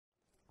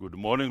Good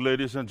morning,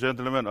 ladies and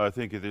gentlemen. I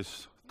think it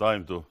is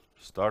time to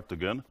start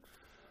again.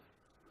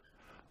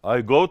 I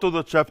go to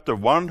the chapter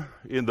 1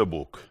 in the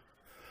book,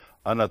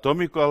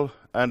 Anatomical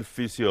and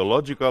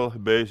Physiological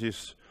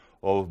Basis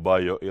of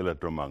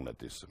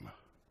Bioelectromagnetism.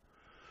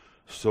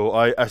 So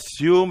I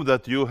assume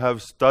that you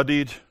have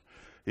studied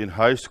in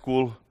high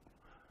school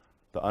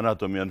the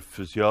anatomy and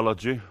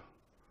physiology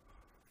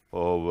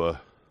of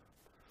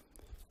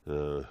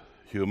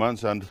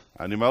humans and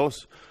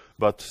animals,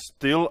 but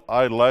still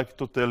I'd like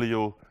to tell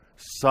you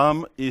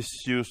some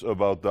issues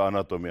about the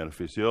anatomy and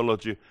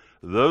physiology,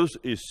 those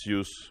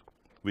issues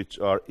which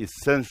are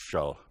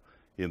essential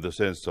in the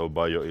sense of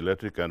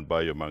bioelectric and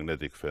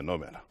biomagnetic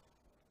phenomena.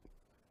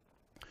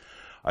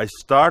 I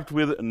start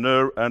with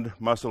nerve and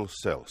muscle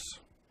cells.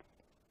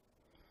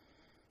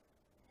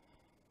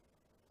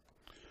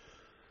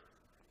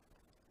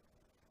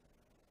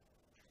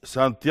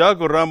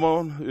 Santiago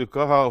Ramon y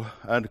Cajal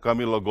and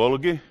Camillo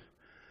Golgi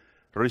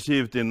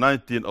received in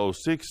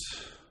 1906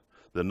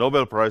 the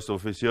Nobel Prize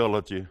of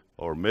Physiology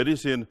or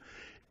Medicine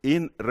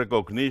in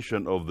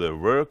recognition of their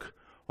work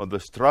on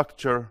the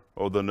structure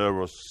of the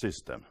nervous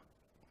system.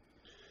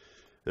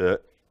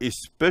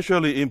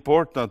 Especially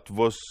important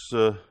was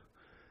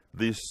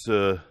this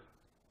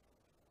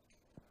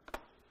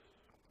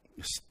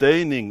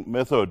staining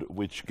method,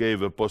 which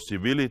gave a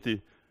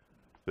possibility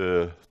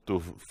to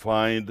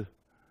find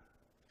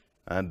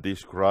and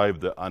describe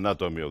the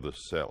anatomy of the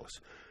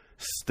cells.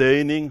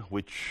 Staining,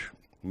 which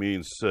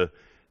means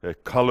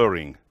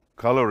coloring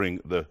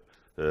the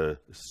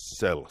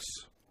cells.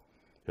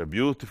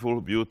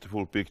 Beautiful,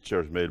 beautiful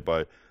pictures made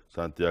by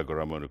Santiago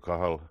Ramon y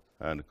Cajal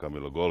and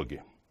Camillo Golgi.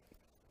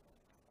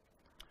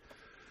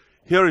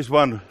 Here is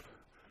one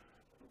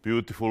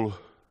beautiful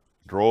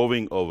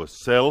drawing of a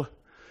cell.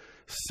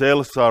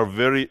 Cells are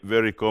very,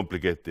 very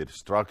complicated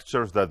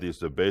structures. That is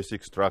the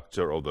basic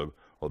structure of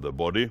the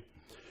body.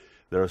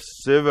 There are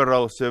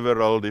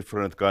several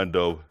different kind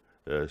of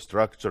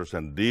structures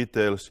and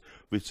details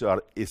which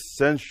are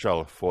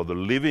essential for the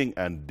living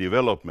and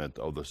development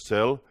of the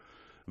cell,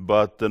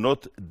 but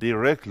not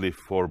directly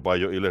for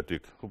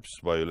bioelectric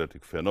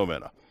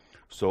phenomena.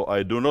 So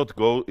I do not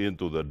go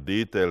into the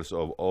details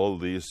of all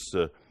these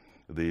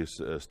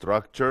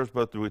structures,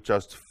 but we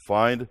just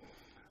find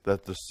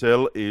that the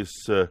cell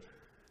is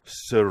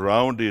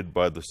surrounded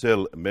by the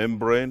cell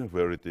membrane,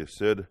 where it is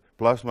said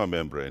plasma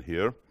membrane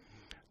here,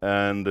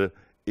 and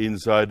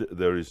inside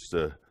there is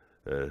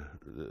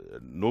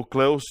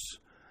nucleus,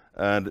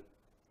 and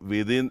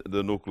within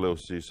the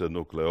nucleus is a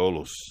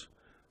nucleolus.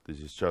 This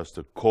is just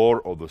the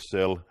core of the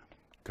cell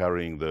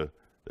carrying the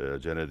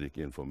genetic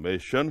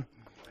information,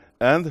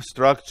 and the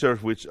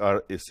structures which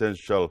are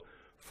essential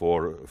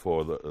for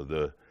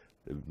the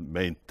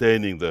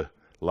maintaining the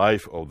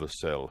life of the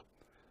cell.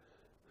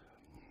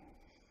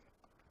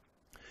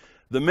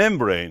 The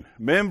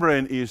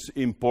membrane is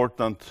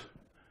important,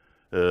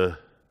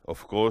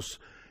 of course.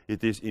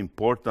 It is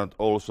important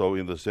also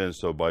in the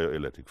sense of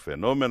bioelectric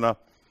phenomena.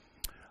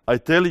 I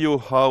tell you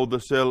how the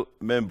cell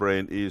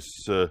membrane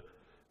is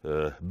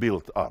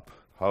built up,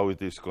 how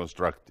it is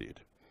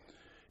constructed.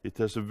 It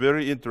has a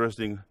very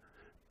interesting,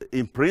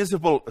 in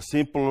principle,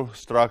 simple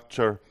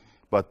structure,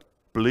 but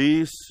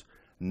please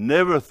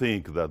never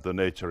think that the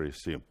nature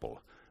is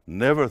simple.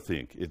 Never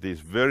think. It is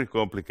very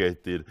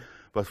complicated,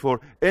 but for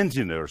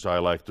engineers I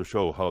like to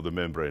show how the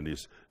membrane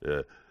is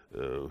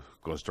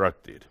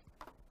constructed.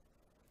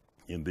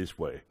 In this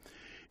way.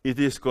 It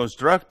is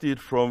constructed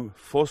from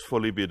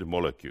phospholipid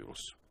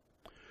molecules.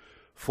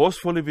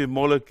 Phospholipid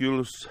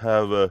molecules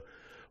have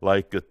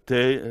like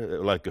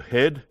a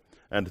head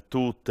and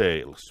two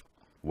tails.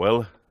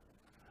 Well,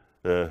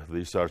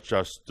 these are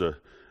just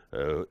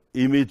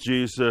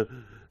images.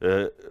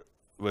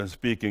 When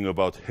speaking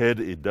about head,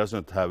 it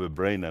doesn't have a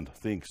brain and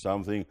think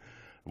something.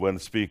 When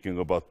speaking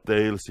about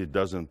tails, it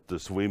doesn't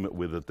swim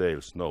with the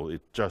tails. No,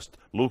 it just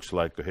looks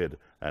like a head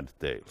and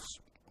tails.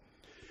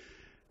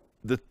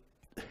 The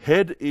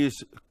head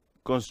is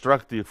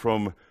constructed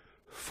from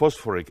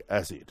phosphoric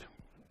acid.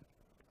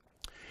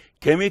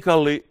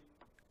 Chemically,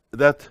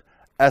 that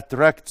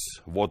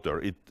attracts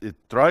water. It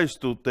tries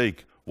to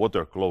take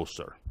water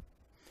closer.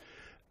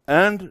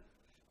 And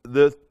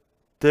the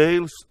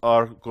tails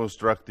are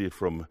constructed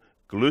from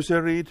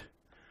glyceride.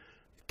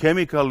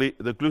 Chemically,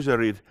 the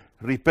glyceride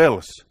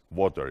repels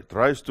water. It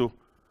tries to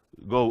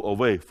go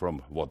away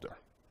from water.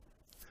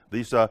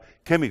 These are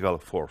chemical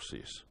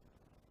forces.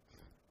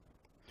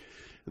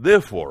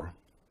 Therefore,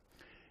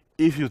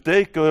 if you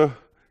take a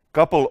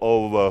couple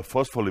of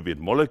phospholipid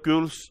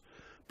molecules,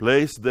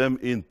 place them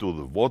into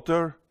the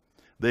water,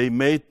 they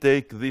may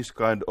take this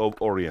kind of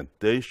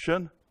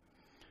orientation.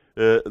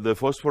 The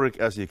phosphoric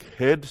acid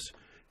heads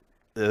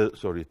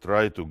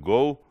try to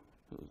go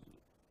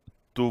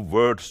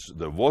towards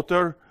the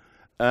water,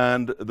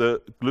 and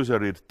the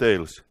glyceride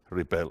tails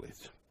repel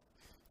it.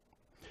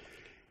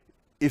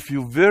 If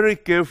you very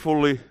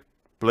carefully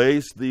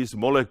place these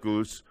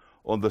molecules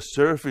on the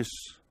surface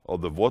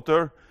of the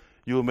water,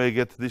 you may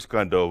get this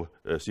kind of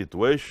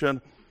situation,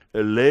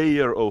 a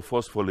layer of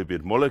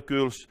phospholipid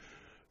molecules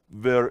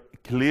where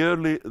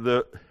clearly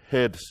the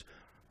heads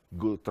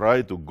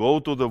try to go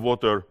to the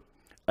water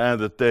and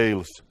the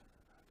tails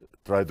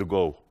try to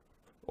go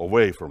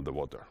away from the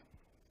water.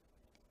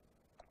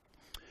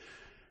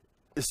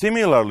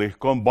 Similarly,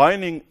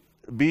 combining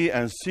B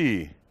and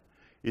C,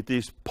 it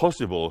is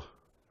possible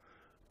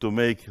to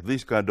make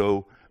this kind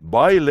of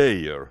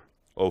bilayer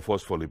of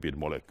phospholipid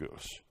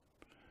molecules.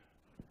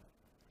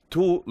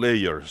 2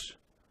 layers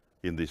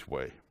in this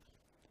way.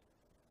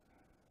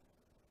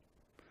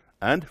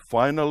 And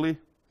finally,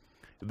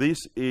 this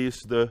is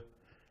the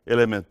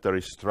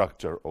elementary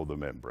structure of the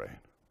membrane.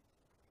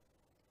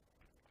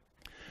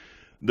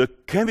 The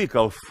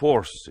chemical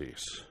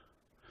forces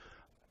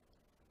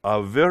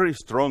are very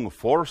strong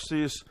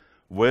forces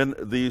when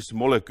these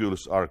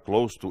molecules are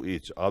close to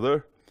each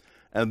other,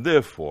 and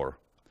therefore,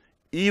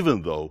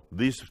 even though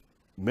this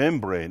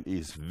membrane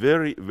is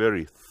very,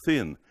 very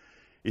thin,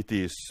 it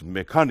is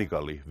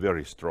mechanically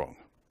very strong.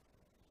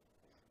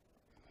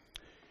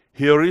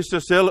 Here is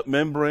a cell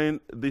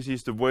membrane. This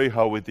is the way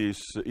how it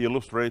is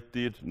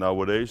illustrated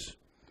nowadays.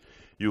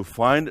 You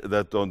find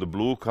that on the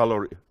blue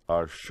color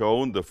are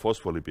shown the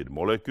phospholipid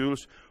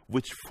molecules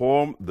which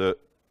form the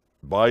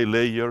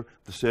bilayer,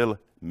 the cell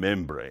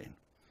membrane.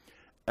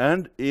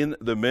 And in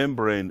the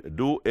membrane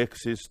do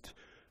exist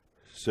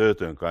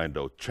certain kind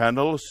of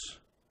channels.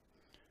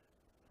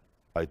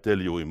 I tell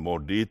you in more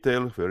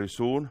detail very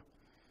soon,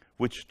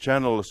 which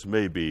channels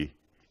may be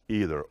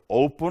either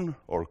open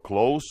or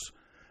close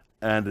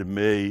and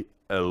may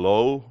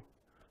allow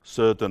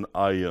certain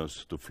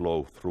ions to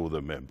flow through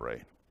the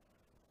membrane.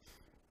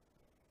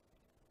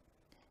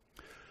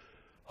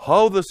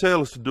 How the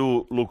cells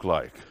do look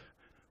like?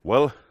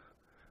 Well,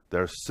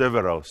 there are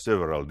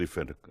several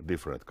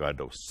different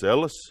kind of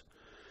cells.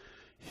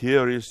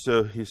 Here is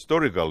a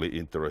historically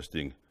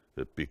interesting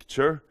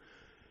picture.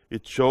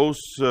 It shows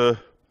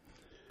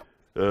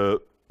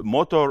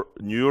motor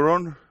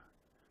neuron.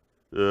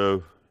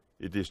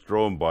 It is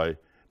drawn by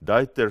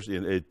Dieters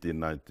in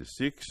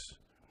 1896,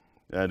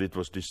 and it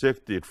was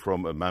dissected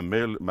from a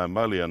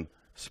mammalian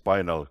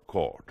spinal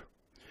cord.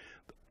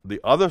 The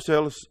other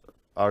cells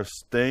are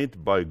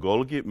stained by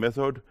Golgi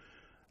method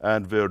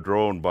and were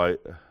drawn by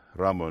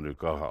Ramon y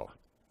Cajal.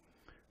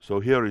 So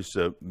here is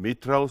a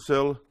mitral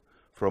cell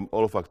from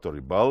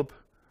olfactory bulb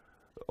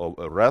of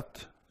a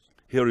rat.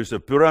 Here is a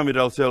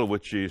pyramidal cell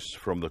which is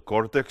from the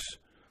cortex,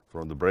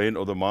 from the brain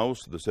of the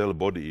mouse. The cell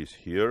body is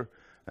here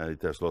and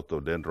it has a lot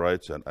of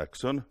dendrites and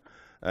axon.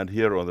 And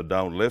here on the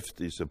down left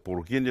is a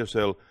Purkinje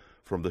cell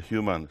from the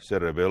human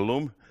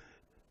cerebellum.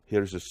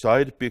 Here is a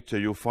side picture.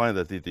 You find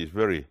that it is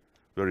very,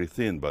 very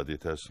thin, but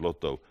it has a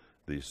lot of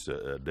these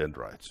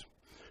dendrites.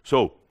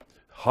 So,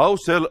 how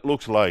cell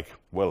looks like?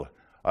 Well,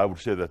 I would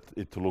say that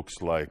it looks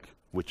like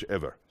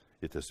whichever.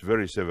 It has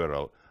very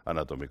several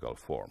anatomical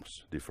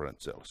forms,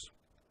 different cells.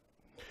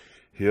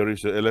 Here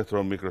is an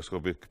electron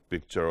microscopic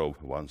picture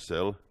of one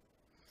cell.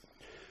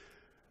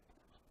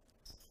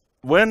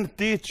 When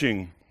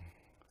teaching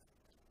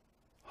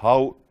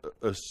how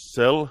a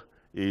cell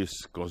is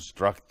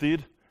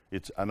constructed,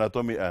 its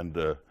anatomy and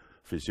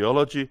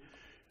physiology,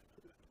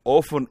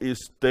 often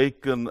is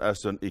taken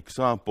as an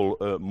example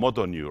a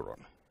motor neuron.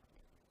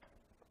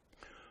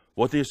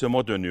 What is a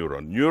motor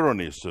neuron?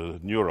 Neuron is a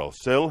neural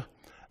cell,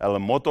 and a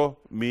motor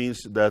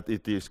means that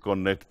it is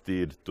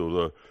connected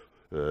to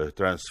the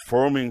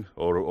transforming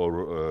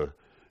or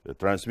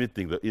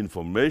transmitting the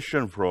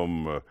information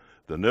from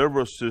the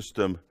nervous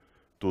system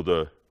to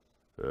the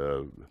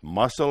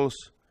muscles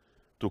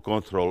to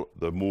control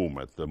the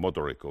movement, the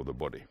motoric of the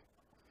body.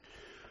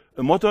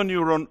 A motor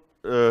neuron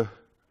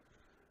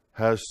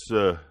has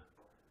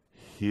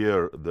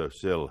here the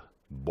cell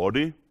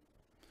body.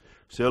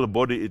 Cell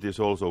body, it is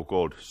also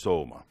called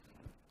soma.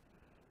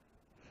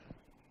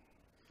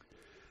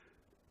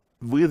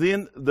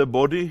 Within the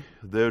body,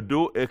 there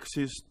do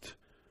exist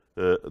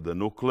the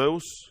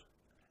nucleus,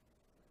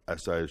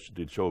 as I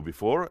did show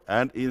before,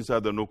 and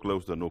inside the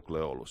nucleus, the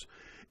nucleolus.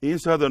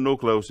 Inside the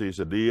nucleus is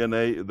the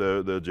DNA,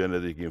 the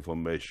genetic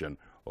information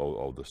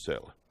of the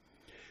cell.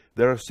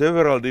 There are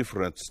several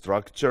different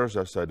structures,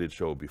 as I did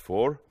show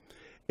before.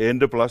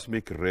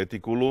 Endoplasmic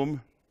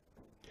reticulum,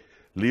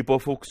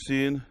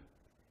 lipofuscin,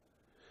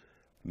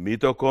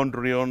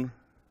 mitochondrion,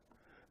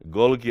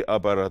 Golgi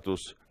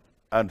apparatus,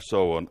 and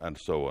so on, and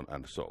so on,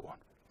 and so on.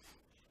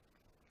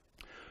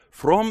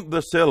 From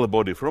the cell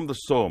body, from the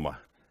soma,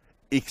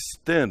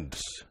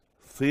 extends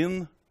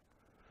thin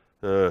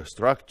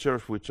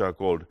structures which are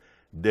called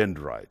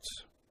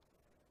dendrites.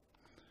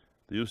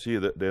 You see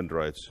the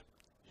dendrites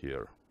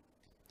here.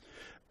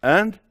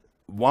 And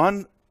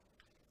one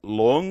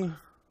long,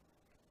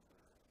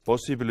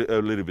 possibly a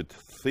little bit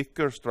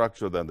thicker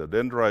structure than the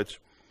dendrites,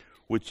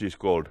 which is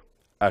called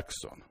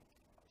axon.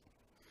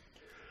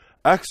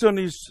 Axon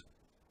is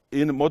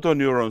in motor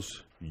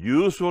neurons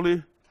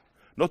usually,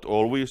 not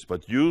always,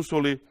 but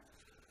usually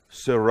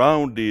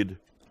surrounded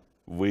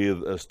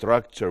with a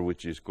structure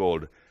which is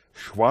called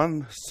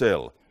Schwann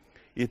cell.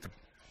 It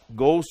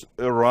goes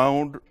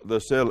around the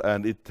cell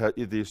and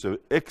it is an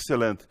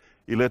excellent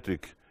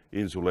electric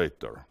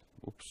insulator.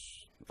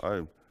 Oops,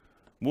 I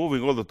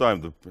moving all the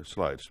time, the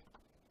slides.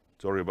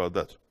 Sorry about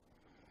that.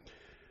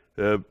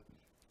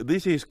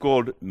 This is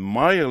called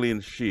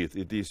myelin sheath.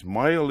 It is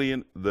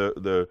myelin,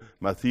 the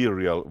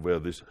material where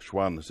this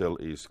Schwann cell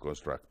is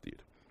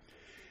constructed.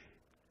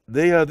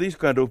 They are these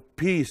kind of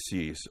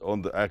pieces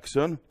on the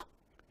axon.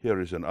 Here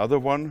is another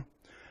one.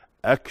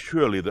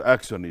 Actually, the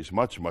axon is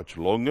much, much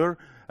longer,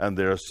 and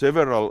there are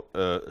several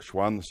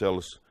Schwann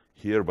cells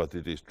here, but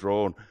it is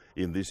drawn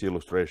in this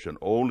illustration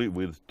only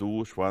with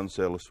 2 Schwann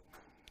cells,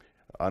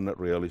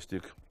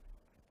 unrealistic.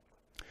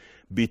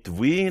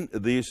 Between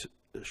these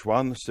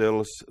Schwann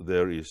cells,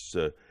 there is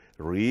a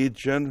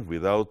region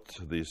without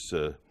this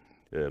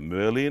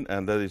myelin,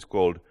 and that is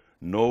called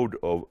node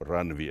of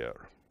Ranvier.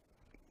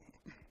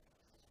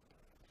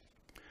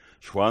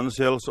 Schwann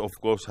cells, of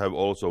course, have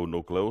also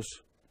nucleus.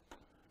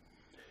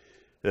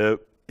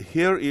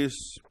 Here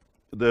is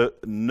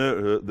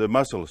the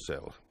muscle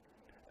cell,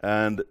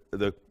 and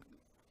the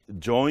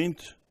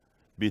joint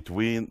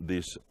between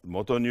this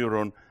motor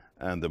neuron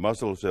and the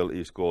muscle cell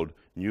is called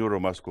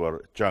neuromuscular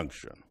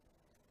junction.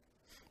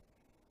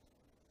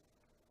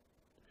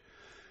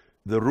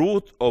 The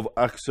root of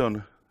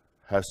axon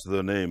has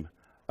the name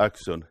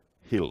axon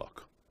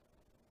hillock.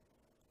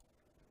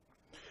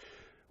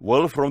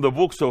 Well, from the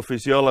books of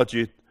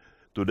physiology,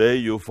 today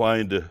you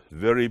find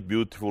very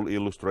beautiful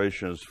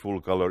illustrations,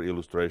 full-color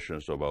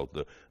illustrations about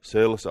the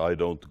cells. I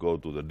don't go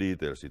to the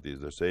details. It is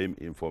the same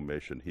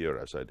information here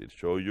as I did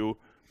show you.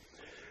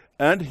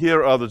 And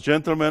here are the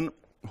gentlemen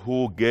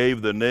who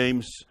gave the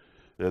names,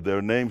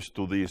 their names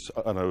to these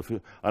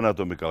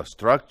anatomical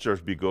structures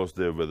because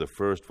they were the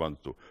first ones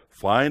to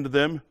find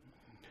them.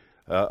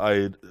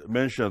 I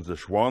mentioned the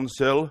Schwann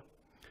cell.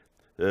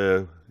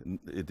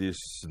 It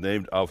is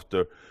named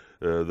after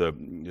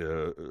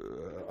the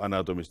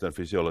anatomist and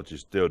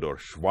physiologist Theodor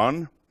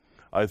Schwann.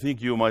 I think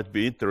you might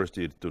be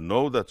interested to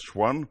know that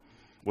Schwann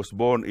was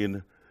born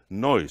in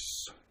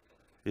Neuss.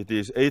 It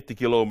is 80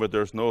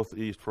 kilometers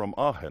northeast from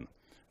Aachen,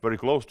 very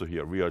close to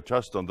here. We are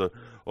just on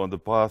the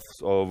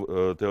paths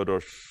of Theodor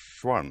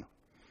Schwann.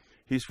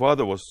 His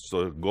father was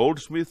a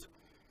goldsmith,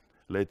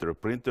 later a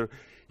printer.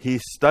 He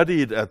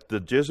studied at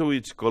the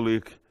Jesuits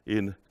College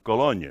in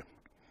Cologne,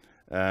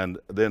 and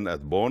then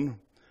at Bonn,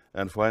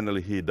 and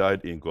finally he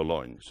died in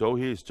Cologne. So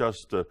he is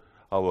just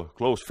our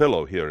close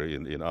fellow here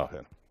in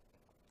Aachen.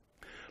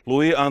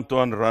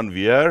 Louis-Antoine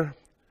Ranvier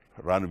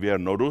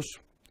Nodus,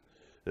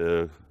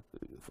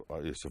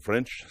 is a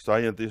French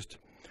scientist,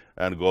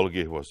 and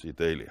Golgi was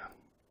Italian.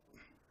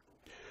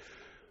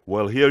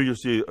 Well, here you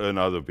see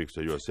another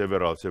picture. You have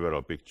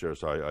several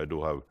pictures. I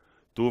do have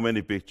too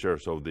many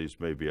pictures of this.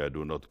 Maybe I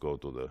do not go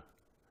to the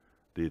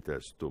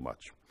details too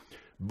much.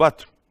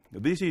 But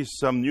this is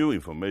some new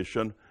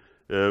information.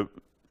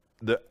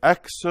 The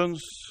axons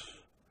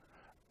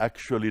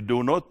actually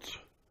do not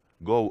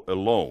go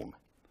alone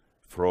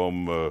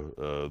from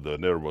the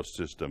nervous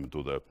system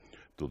to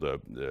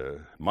the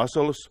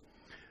muscles.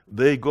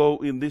 They go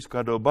in this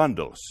kind of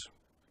bundles.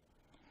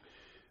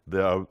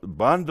 There are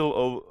bundle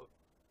of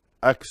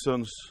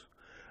axons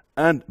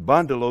and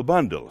bundle of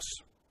bundles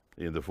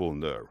in the full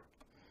nerve.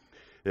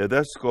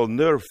 That's called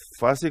nerve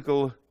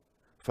fascicle.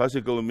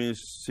 Fascicle means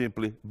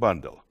simply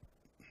bundle.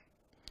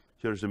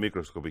 Here's a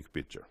microscopic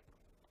picture.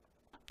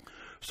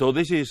 So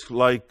this is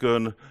like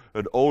an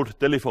old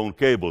telephone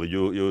cable.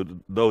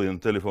 You know, in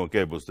telephone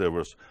cables there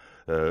was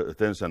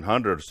tens and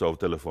hundreds of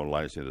telephone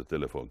lines in the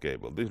telephone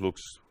cable. This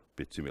looks a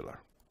bit similar.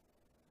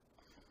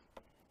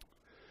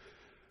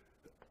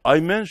 I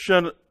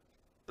mentioned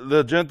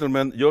the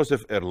gentlemen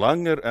Josef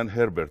Erlanger and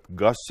Herbert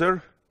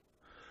Gasser.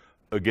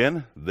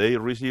 Again, they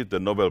received the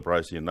Nobel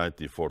Prize in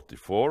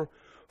 1944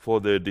 for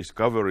their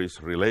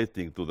discoveries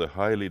relating to the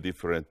highly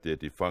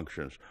differentiated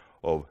functions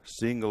of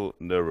single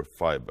nerve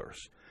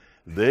fibers.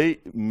 They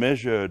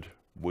measured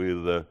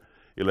with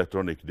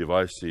electronic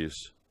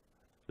devices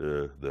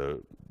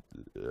the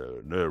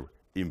nerve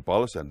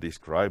impulse and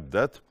described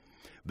that.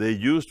 They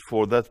used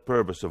for that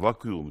purpose a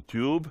vacuum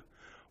tube.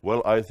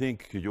 Well, I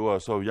think you are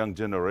so young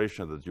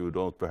generation that you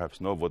don't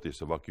perhaps know what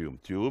is a vacuum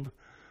tube.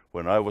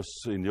 When I was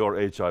in your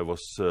age, I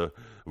was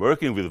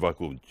working with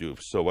vacuum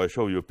tubes. So I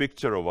show you a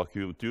picture of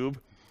vacuum tube.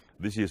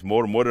 This is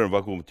more modern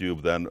vacuum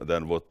tube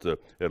than what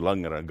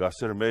Erlanger and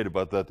Gasser made,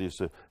 but that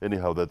is,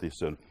 anyhow, that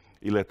is an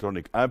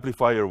electronic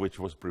amplifier which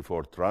was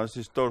before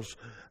transistors,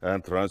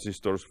 and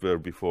transistors were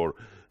before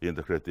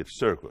integrated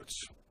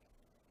circuits.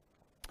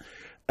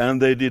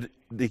 And they did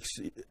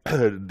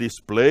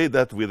display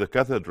that with a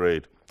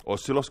cathode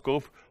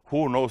oscilloscope.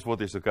 Who knows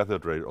what is a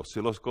cathode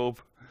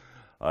oscilloscope?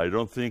 I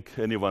don't think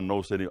anyone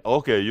knows any.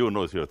 Okay, you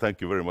know here.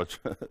 Thank you very much.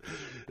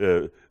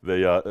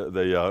 They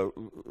are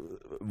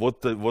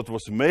what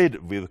was made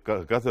with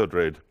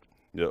cathode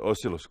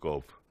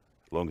oscilloscope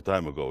long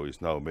time ago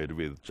is now made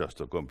with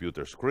just a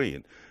computer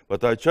screen.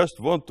 But I just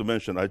want to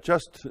mention, I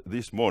just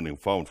this morning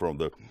found from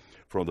the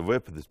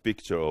web this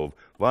picture of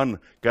one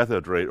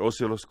cathode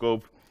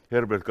oscilloscope.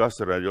 Herbert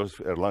Gasser and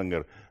Josef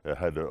Erlanger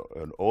had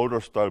an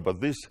older style,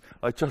 but this,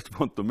 I just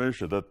want to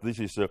mention that this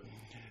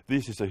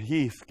is a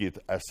Heath kit,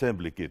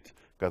 assembly kit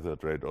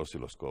cathode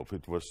oscilloscope.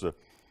 It was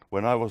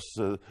when I was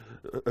a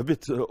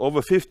bit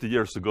over 50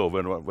 years ago,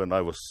 when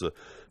I was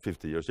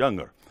 50 years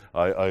younger,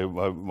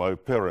 my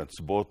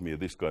parents bought me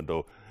this kind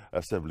of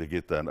assembly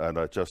kit, and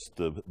I just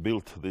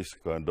built this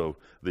kind of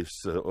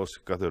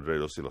cathode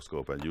ray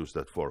oscilloscope and used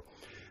that for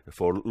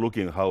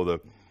looking how the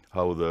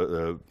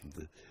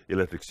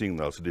electric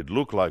signals did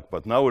look like.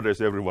 But nowadays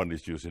everyone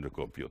is using a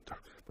computer.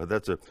 But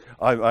that's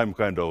I'm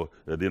kind of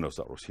a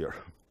dinosaur here.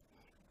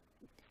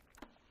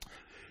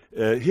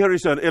 Here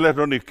is an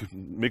electronic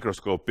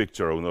microscope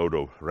picture of node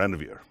of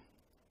Ranvier.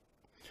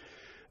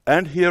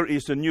 And here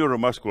is a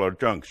neuromuscular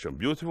junction.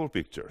 Beautiful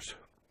pictures.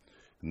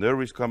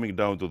 Nerve is coming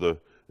down to the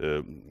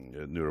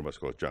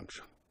neuromuscular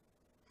junction.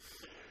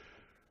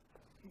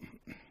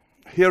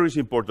 Here is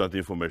important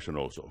information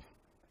also.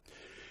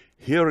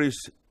 Here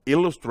is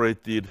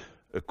illustrated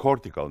a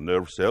cortical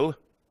nerve cell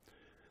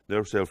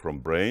from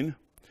brain.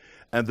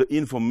 And the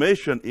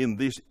information in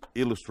this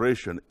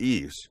illustration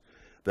is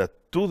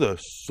that to the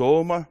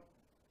soma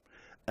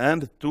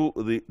and to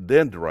the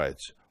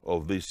dendrites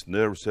of this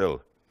nerve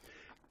cell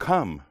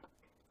come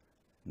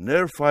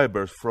nerve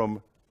fibers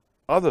from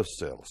other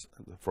cells,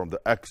 from the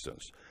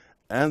axons,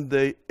 and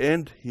they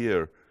end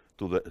here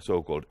to the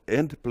so-called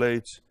end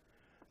plates,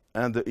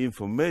 and the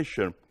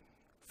information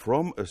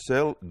from a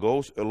cell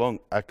goes along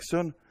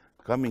axon,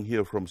 coming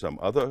here from some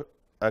other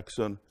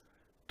axon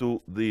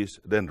to these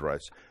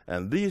dendrites.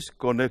 And these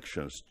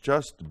connections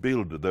just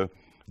build the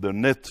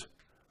net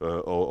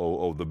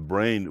of the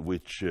brain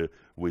which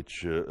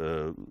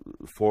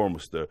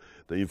forms the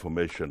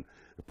information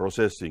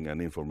processing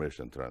and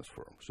information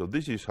transfer. So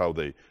this is how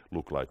they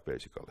look like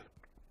basically.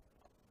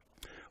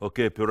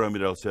 Okay,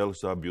 pyramidal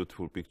cells are a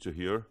beautiful picture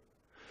here.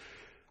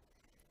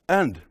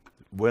 And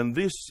when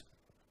this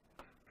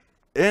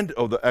end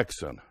of the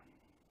axon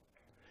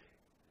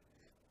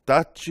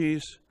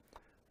touches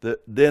the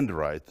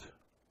dendrite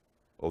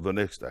of the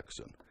next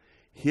axon,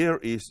 here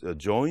is a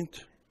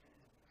joint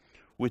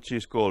which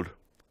is called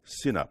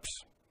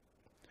synapse.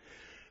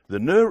 The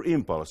nerve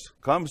impulse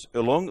comes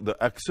along the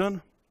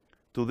axon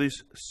to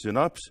this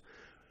synapse.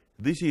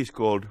 This is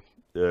called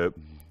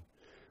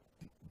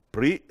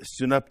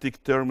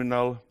presynaptic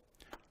terminal,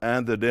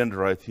 and the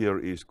dendrite here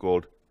is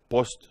called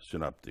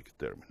postsynaptic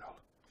terminal.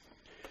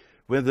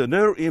 When the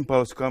nerve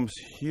impulse comes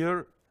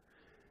here,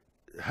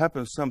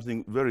 happens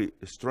something very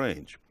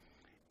strange.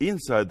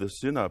 Inside the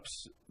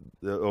synapse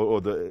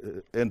or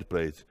the end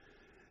plate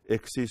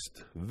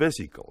exist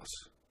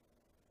vesicles.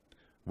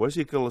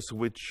 Vesicles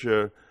which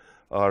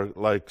are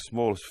like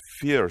small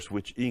spheres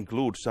which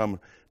include some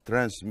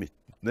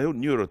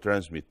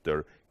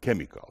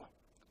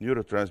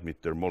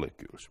neurotransmitter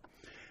molecules.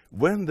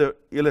 When the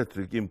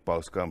electric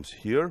impulse comes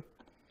here,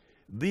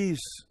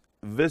 these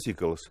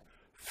vesicles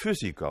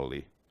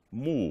physically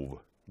move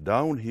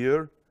down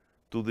here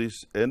to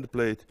this end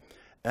plate,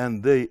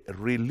 and they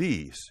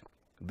release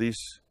this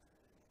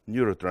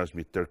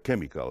neurotransmitter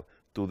chemical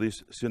to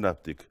this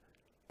synaptic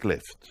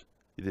cleft.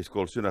 It is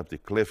called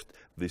synaptic cleft,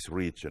 this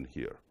region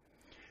here.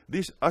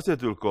 This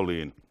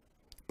acetylcholine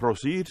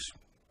proceeds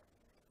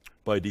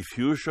by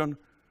diffusion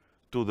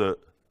to the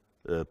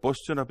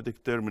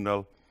postsynaptic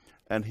terminal,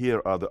 and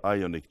here are the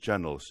ionic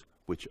channels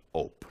which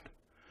open.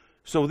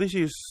 So this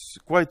is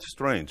quite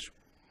strange.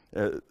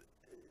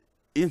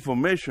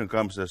 Information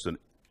comes as an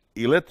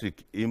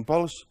electric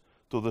impulse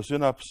to the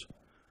synapse.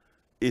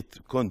 It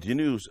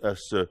continues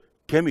as a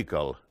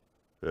chemical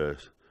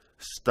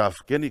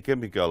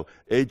chemical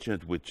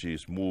agent which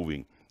is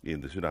moving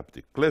in the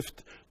synaptic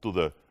cleft to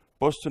the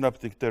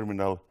postsynaptic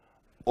terminal,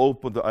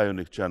 open the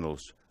ionic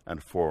channels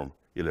and form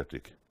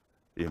electric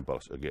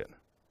impulse again.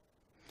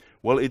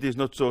 Well, it is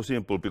not so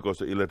simple because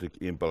the electric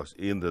impulse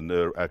in the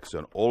nerve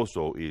axon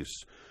also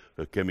is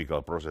a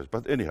chemical process.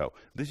 But anyhow,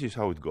 this is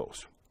how it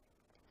goes.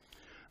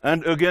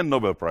 And again,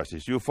 Nobel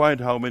Prizes. You find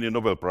how many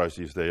Nobel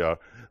Prizes there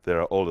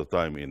are all the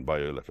time in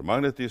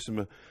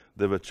bioelectromagnetism.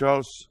 There were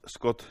Charles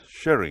Scott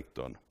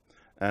Sherrington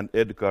and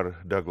Edgar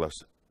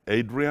Douglas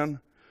Adrian,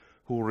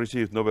 who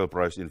received Nobel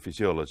Prize in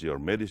Physiology or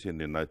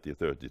Medicine in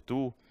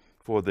 1932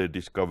 for their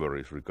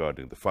discoveries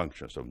regarding the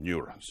functions of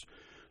neurons.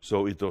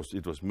 So it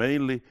was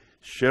mainly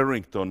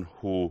Sherrington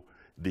who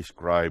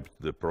described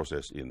the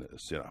process in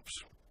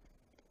synapse.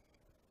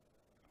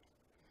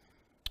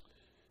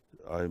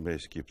 I may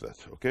skip that.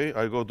 Okay,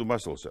 I go to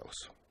muscle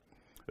cells.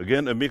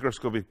 Again, a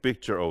microscopic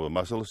picture of a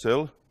muscle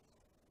cell.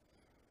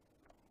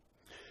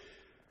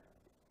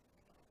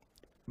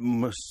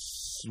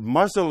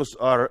 Muscles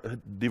are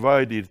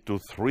divided to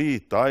three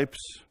types.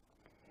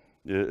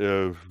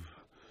 There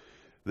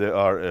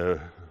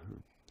are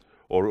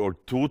or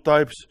two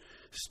types: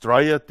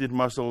 striated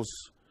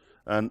muscles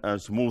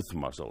and smooth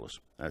muscles.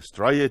 And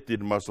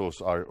striated muscles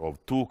are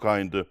of two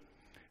kinds.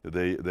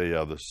 They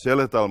are the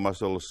skeletal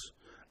muscles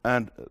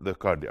and the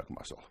cardiac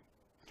muscle.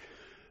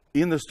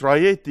 In the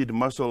striated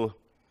muscle,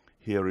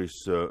 here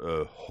is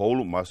a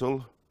whole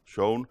muscle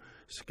shown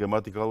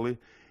schematically.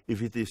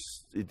 If it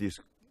is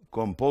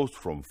composed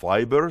from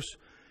fibers,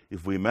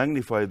 if we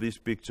magnify this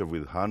picture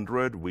with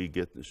 100, we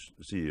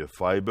see a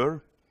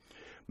fiber.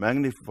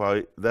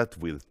 Magnify that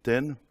with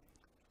 10,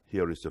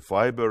 here is a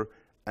fiber,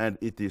 and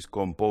it is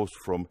composed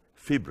from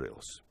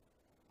fibrils.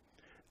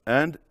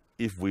 And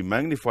if we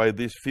magnify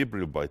this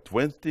fibril by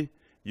 20,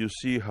 you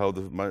see how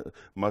the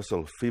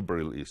muscle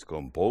fibril is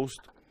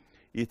composed.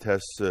 It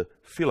has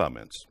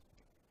filaments,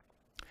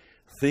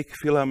 thick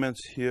filaments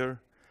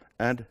here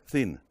and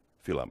thin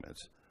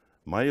filaments,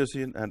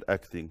 myosin and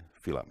actin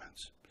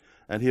filaments.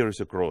 And here is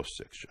a cross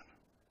section.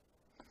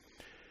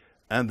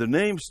 And the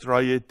name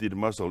striated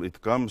muscle,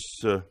 it comes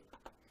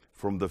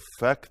from the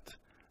fact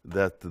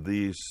that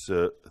these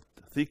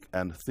thick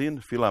and thin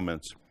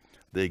filaments,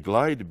 they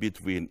glide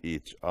between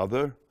each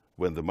other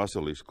when the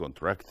muscle is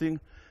contracting,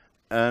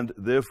 and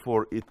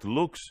therefore it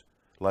looks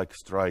like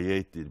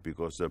striated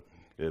because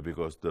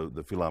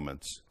the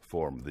filaments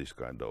form this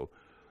kind of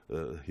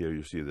here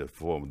you see they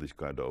form this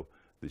kind of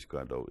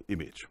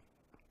image.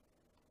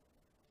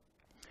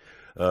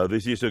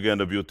 This is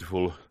again a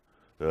beautiful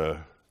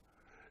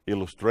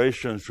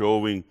illustration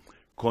showing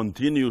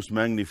continuous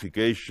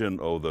magnification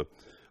of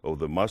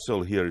the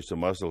muscle. Here is a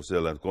muscle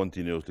cell, and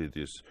continuously it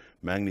is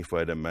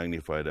magnified and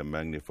magnified and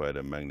magnified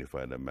and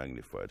magnified and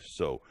magnified.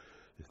 So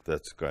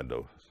that's kind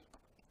of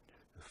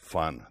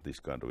fun, these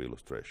kind of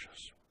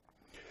illustrations.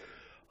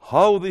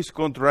 How this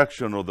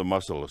contraction of the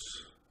muscles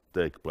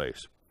take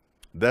place,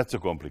 that's a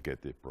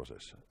complicated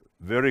process,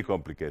 very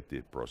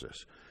complicated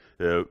process.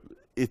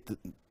 It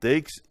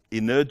takes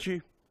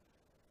energy,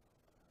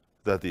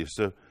 that is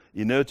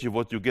energy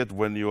what you get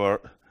when you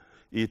are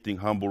eating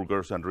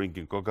hamburgers and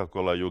drinking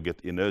Coca-Cola, you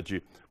get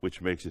energy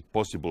which makes it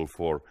possible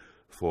for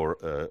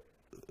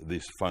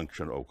this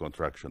function of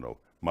contraction of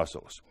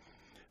muscles.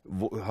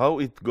 How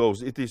it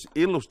goes, it is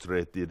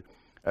illustrated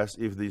as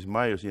if these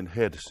myosin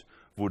heads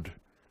would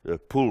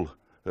pull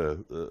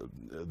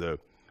the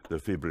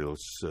fibrils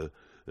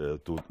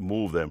to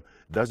move them.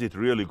 Does it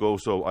really go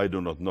so? I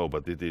do not know,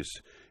 but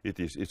it's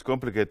a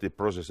complicated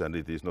process, and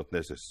it is not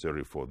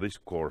necessary for this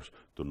course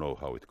to know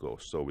how it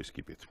goes, so we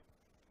skip it,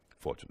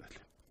 fortunately.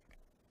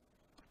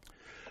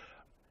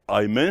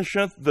 I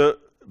mentioned the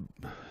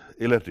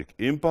electric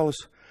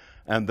impulse,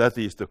 and that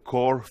is the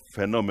core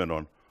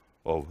phenomenon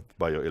of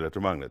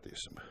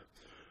bioelectromagnetism.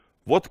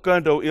 What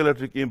kind of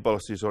electric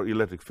impulses or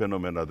electric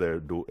phenomena there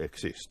do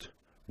exist?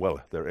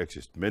 Well, there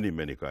exist many,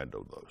 many kinds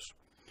of those.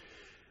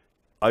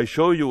 I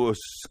show you a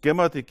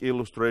schematic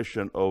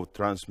illustration of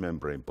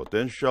transmembrane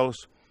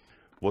potentials.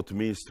 What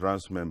means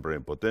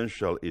transmembrane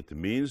potential? It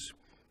means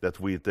that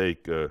we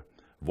take a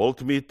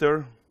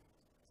voltmeter,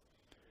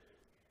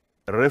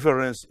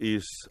 reference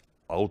is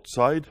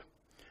outside,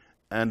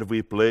 and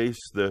we place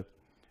the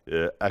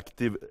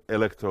active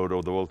electrode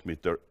of the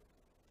voltmeter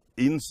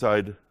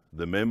inside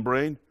the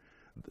membrane.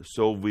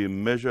 So we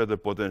measure the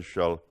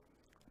potential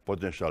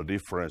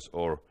difference,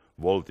 or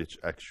voltage,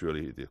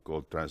 actually it is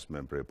called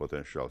transmembrane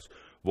potentials,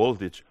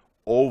 voltage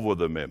over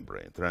the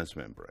membrane,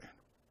 transmembrane.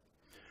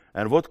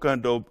 And what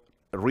kind of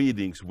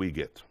readings we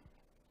get?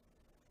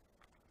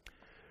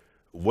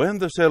 When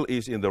the cell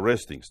is in the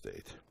resting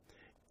state,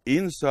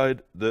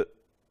 inside the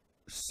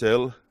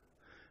cell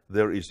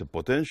there is a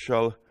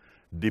potential.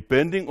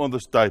 Depending on the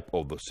type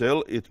of the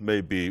cell, it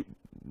may be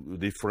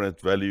different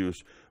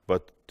values,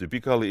 but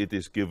typically it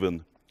is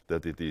given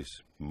that it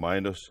is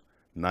minus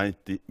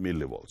 90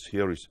 millivolts.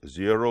 Here is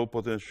 0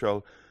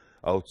 potential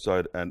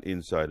outside, and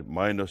inside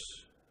minus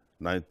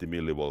 90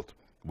 millivolt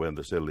when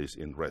the cell is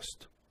in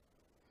rest.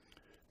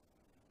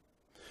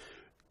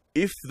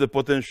 If the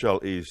potential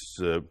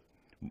is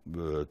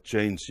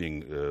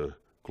changing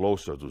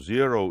closer to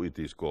 0, it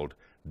is called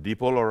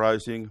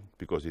depolarizing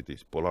because it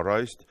is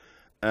polarized,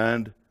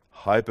 and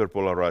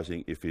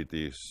hyperpolarizing if it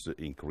is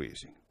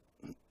increasing.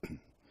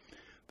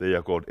 They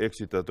are called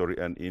excitatory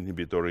and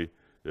inhibitory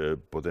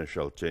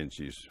potential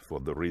changes for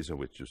the reason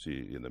which you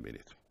see in a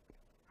minute.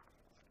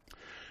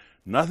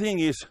 Nothing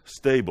is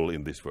stable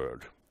in this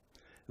world.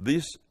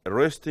 This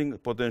resting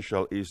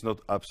potential is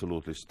not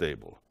absolutely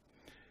stable.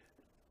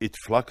 It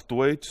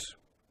fluctuates,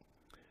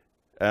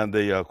 and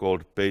they are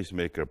called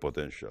pacemaker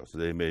potentials.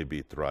 They may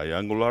be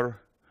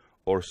triangular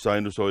or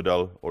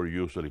sinusoidal, or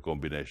usually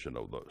combination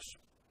of those.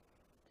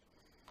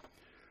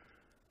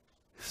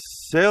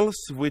 Cells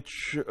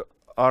which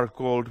are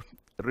called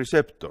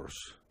receptors,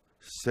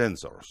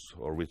 sensors,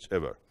 or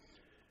whichever,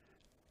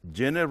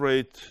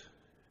 generate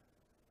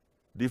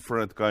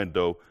different kind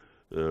of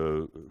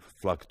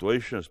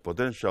fluctuations,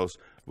 potentials,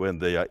 when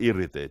they are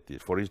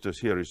irritated. For instance,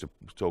 here is a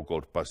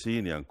so-called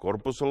Pacinian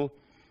corpuscle,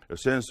 a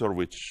sensor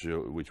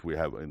which we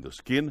have in the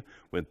skin.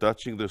 When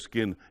touching the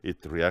skin,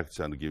 it reacts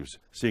and gives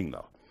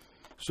signal.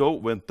 So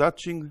when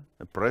touching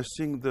and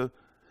pressing the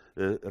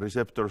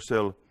receptor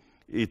cell,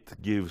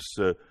 it gives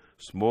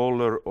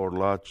smaller or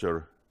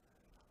larger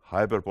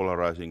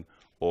hyperpolarizing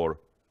or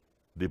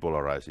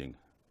depolarizing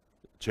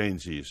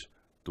changes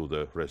to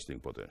the resting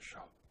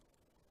potential.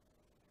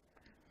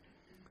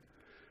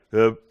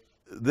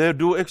 There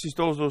do exist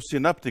also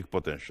synaptic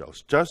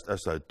potentials. Just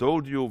as I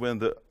told you, when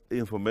the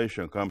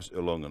information comes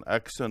along an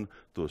axon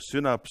to a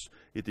synapse,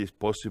 it is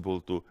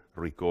possible to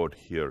record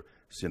here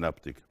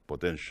synaptic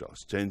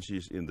potentials,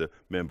 changes in the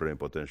membrane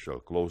potential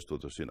close to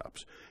the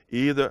synapse,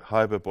 either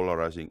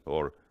hyperpolarizing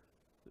or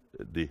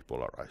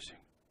depolarizing.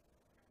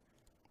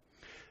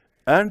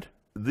 And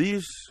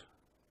these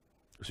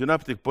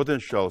synaptic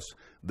potentials,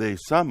 they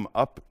sum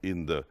up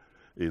in the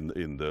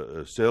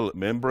cell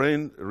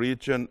membrane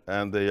region,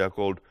 and they are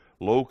called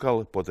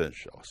local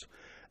potentials.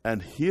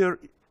 And here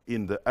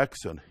in the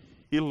axon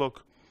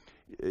hillock,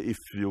 if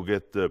you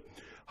get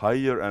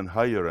higher and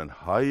higher and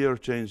higher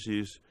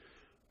changes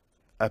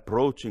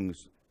approaching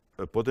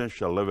a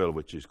potential level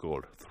which is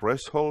called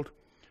threshold,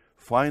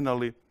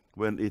 finally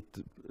when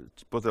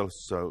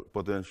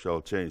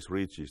potential change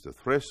reaches the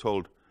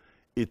threshold,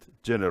 it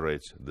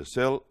generates, the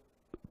cell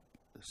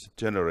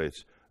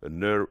generates a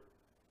nerve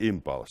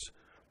impulse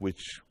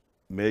which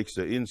makes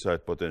the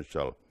inside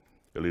potential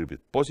a little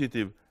bit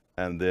positive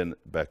and then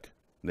back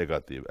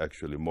negative,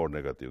 actually more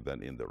negative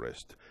than in the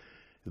rest.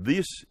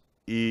 This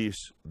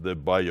is the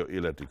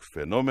bioelectric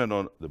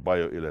phenomenon, the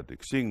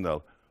bioelectric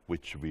signal,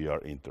 which we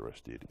are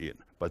interested in.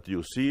 But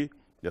you see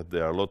that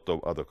there are a lot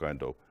of other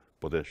kind of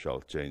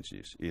potential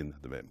changes in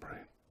the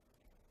membrane.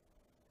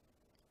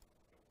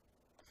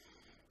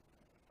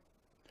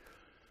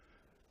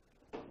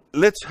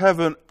 Let's have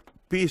a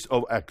piece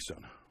of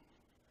axon.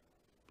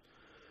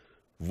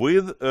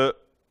 With a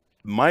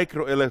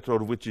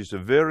microelectrode, which is a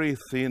very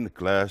thin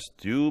glass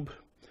tube,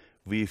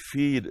 we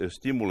feed a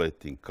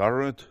stimulating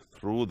current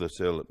through the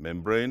cell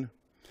membrane,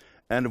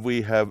 and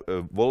we have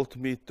a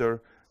voltmeter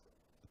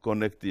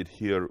connected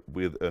here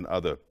with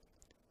another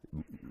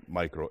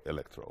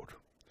microelectrode.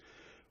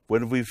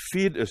 When we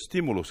feed a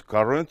stimulus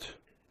current,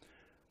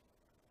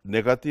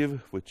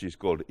 negative, which is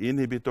called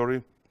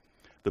inhibitory,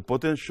 the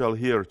potential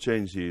here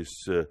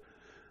changes,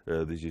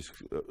 this is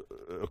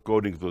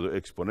according to the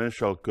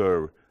exponential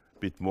curve, a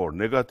bit more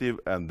negative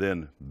and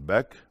then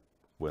back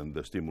when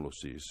the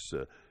stimulus is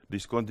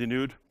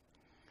discontinued.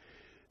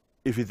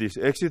 If it is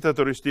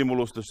excitatory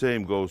stimulus, the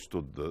same goes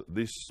to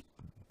this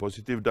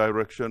positive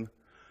direction.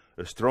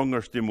 A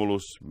stronger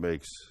stimulus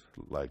makes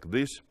like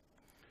this,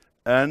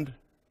 and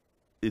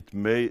it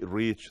may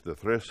reach the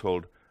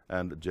threshold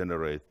and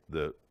generate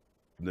the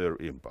nerve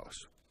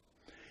impulse.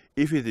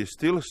 If it is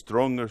still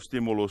stronger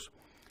stimulus,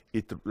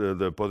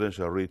 the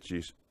potential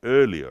reaches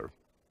earlier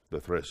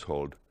the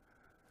threshold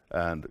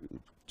and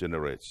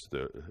generates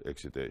the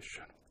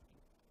excitation.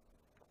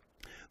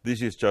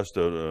 This is just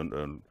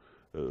a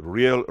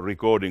real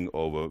recording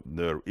of a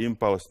nerve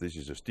impulse. This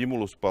is a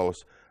stimulus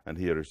pulse, and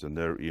here is the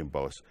nerve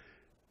impulse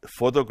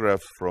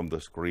photographed from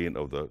the screen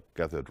of the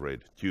cathode ray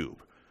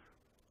tube.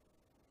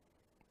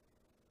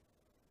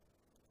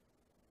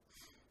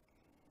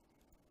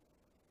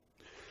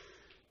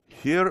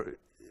 Here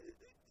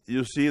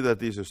you see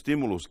that is a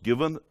stimulus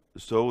given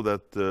so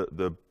that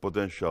the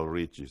potential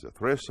reaches a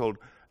threshold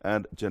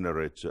and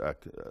generates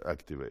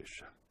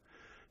activation.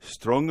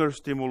 Stronger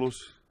stimulus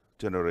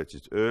generates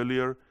it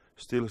earlier,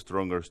 still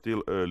stronger,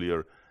 still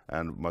earlier,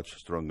 and much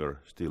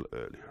stronger, still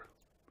earlier.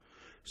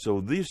 So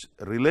this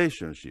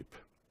relationship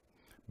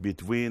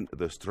between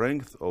the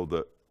strength of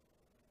the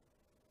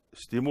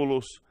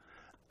stimulus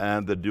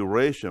and the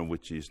duration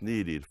which is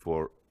needed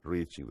for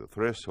reaching the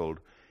threshold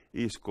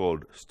is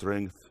called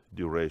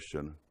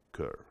strength-duration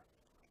curve.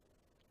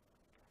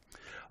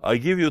 I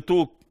give you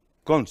two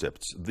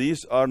concepts.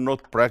 These are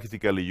not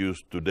practically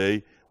used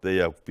today.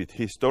 They are a bit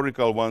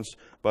historical ones,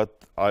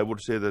 but I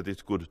would say that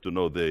it's good to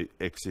know they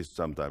exist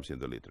sometimes in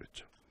the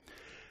literature.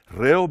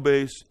 Rho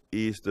base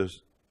is the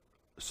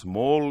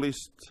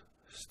smallest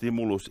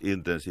stimulus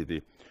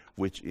intensity,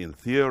 which in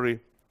theory,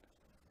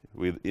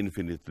 with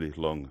infinitely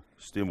long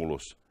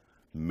stimulus,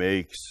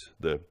 makes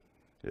the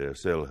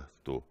cell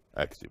to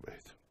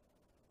activate.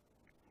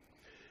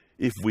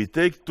 If we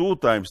take 2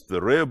 times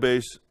the Rho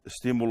base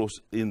stimulus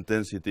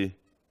intensity,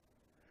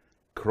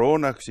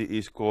 chronaxy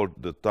is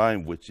called the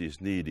time which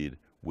is needed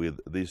with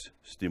this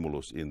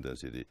stimulus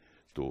intensity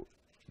to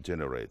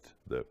generate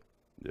the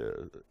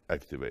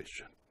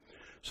activation.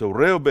 So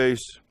Rho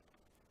base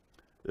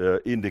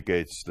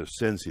indicates the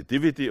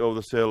sensitivity of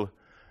the cell,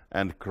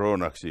 and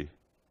chronaxy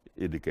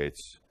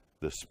indicates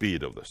the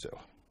speed of the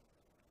cell.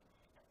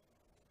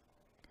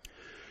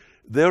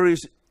 There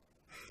is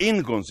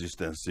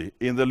inconsistency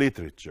in the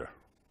literature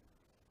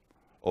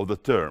of the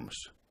terms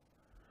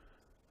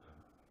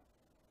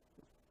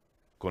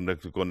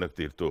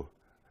connected to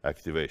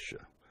activation.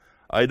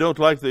 I don't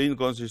like the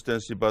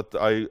inconsistency, but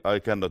I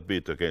cannot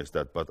beat against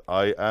that, but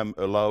I am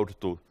allowed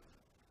to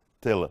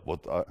tell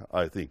what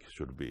I think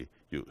should be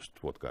used,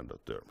 what kind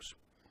of terms.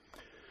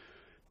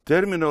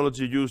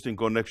 Terminology used in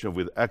connection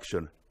with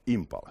action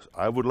impulse.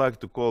 I would like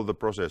to call the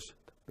process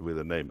with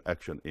the name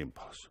action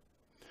impulse.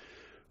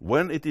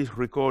 When it is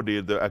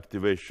recorded the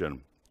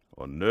activation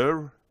on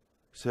nerve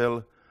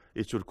cell,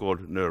 it should be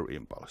called nerve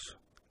impulse.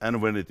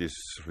 And when it is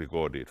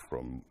recorded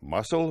from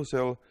muscle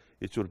cell,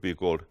 it should be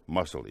called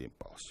muscle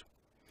impulse.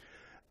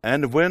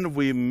 And when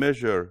we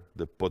measure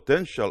the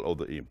potential of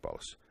the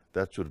impulse,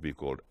 that should be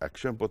called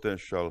action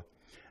potential.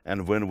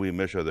 And when we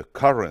measure the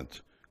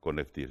current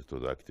connected to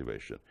the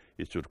activation,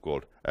 it should be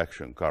called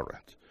action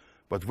current.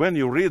 But when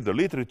you read the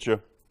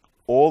literature,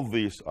 all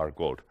these are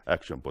called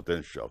action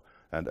potential.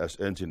 And as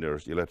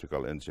engineers,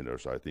 electrical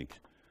engineers, I think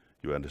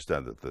you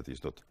understand that that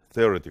is not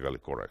theoretically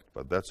correct,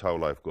 but that's how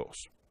life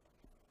goes.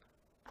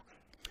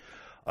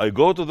 I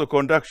go to the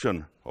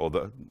conduction of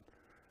the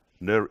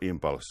nerve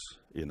impulse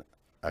in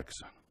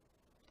axon.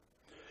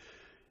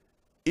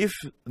 If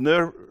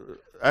nerve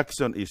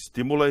axon is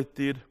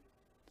stimulated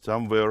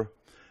somewhere,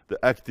 the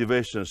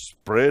activation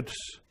spreads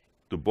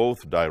to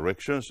both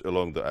directions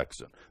along the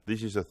axon.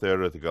 This is a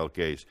theoretical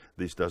case.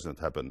 This doesn't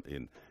happen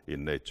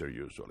in nature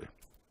usually.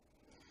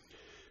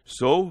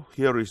 So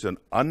here is an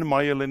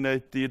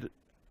unmyelinated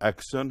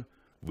axon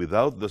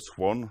without the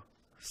Schwann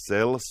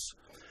cells,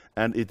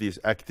 and it is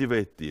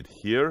activated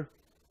here.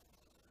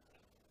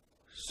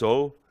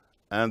 So,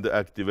 and the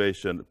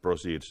activation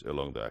proceeds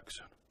along the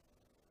axon.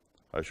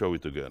 I show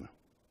it again.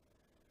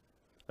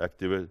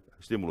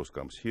 Stimulus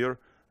comes here,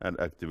 and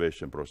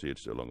activation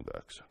proceeds along the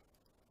axon.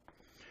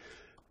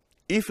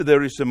 If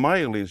there is a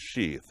myelin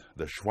sheath,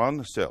 the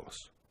Schwann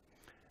cells,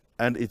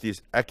 and it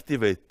is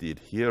activated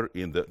here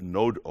in the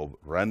node of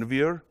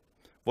Ranvier,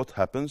 what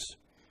happens?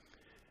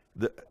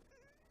 The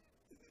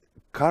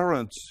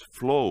currents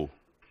flow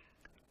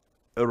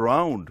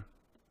around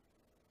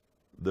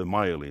the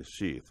myelin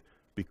sheath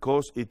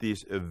because it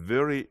is a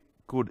very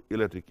good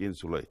electric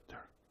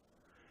insulator.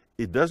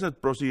 It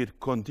doesn't proceed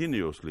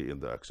continuously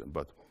in the axon,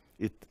 but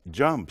it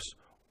jumps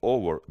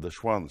over the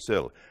Schwann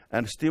cell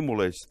and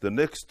stimulates the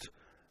next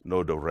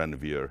node of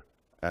Ranvier,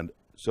 and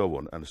so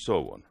on and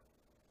so on.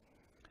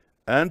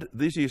 And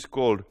this is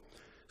called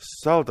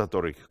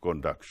saltatoric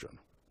conduction.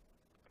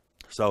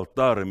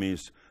 Saltare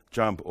means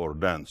jump or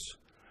dance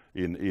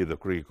in either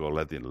Greek or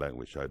Latin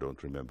language. I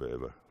don't remember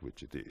ever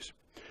which it is.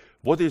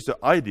 What is the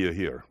idea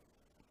here?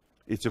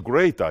 It's a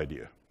great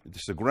idea. It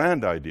is a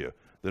grand idea.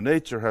 The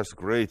nature has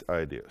great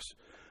ideas.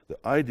 The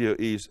idea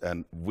is,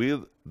 and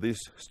with this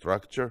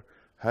structure,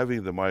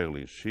 having the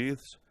myelin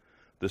sheaths,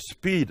 the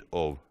speed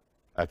of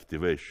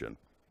activation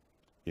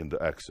in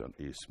the axon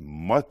is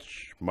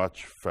much,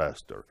 much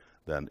faster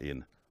than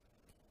in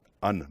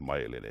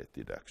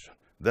unmyelinated axon.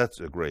 That's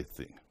a great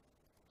thing.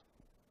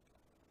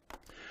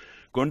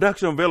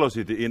 Conduction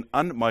velocity in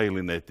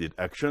unmyelinated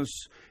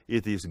actions,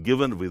 it is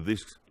given with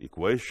this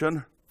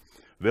equation.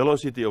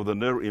 Velocity of the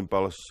nerve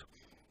impulse,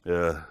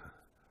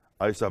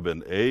 I sub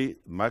n A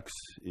max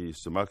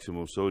is the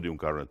maximum sodium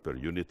current per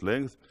unit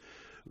length.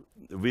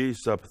 V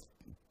sub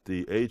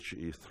TH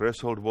is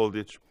threshold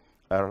voltage.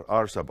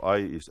 R sub I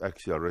is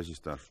axial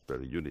resistance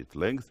per unit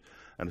length.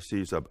 And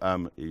C sub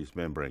M is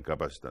membrane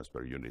capacitance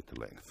per unit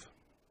length.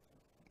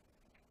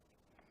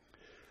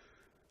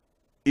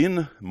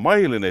 In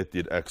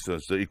myelinated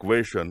axons, the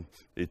equation,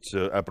 it's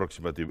an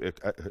approximative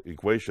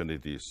equation,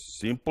 it is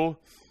simple.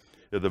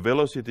 The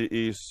velocity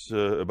is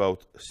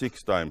about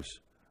 6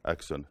 times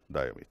axon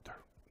diameter.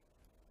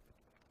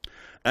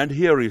 And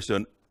here is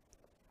an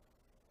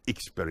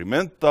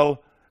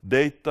experimental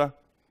data.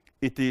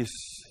 It is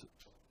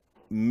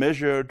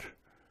measured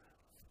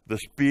the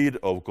speed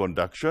of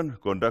conduction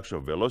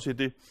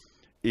velocity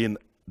in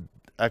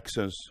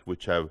axons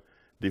which have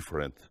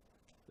different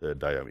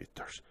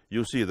diameters.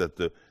 You see that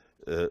the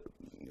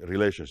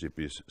relationship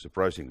is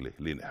surprisingly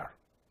linear.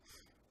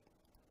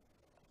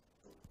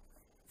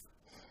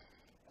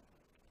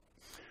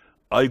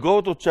 I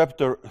go to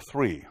chapter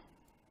 3,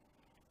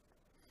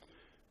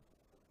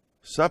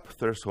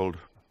 subthreshold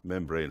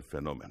membrane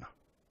phenomena.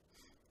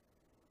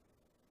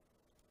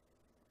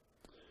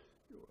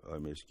 I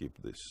may skip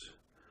this.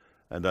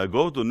 And I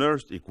go to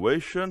Nernst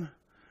equation,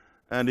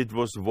 and it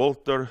was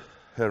Walter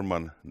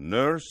Hermann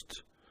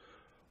Nernst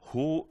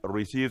who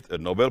received a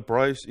Nobel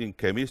Prize in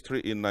chemistry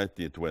in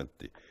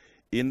 1920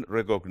 in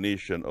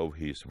recognition of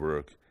his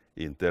work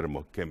in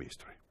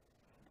thermochemistry.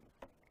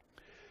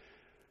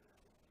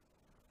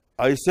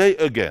 I say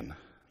again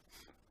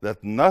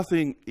that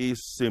nothing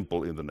is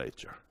simple in the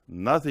nature.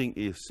 Nothing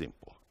is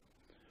simple.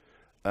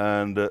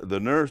 And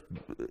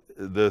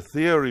the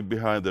theory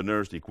behind the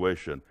Nernst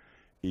equation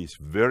is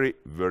very,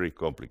 very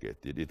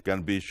complicated. It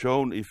can be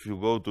shown if you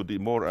go to the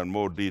more and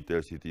more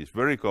details. It is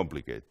very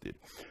complicated.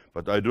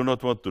 But I do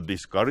not want to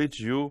discourage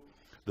you.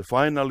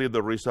 Finally,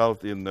 the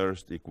result in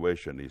Nernst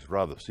equation is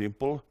rather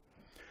simple.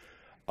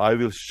 I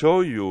will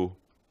show you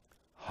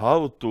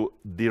how to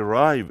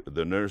derive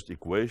the Nernst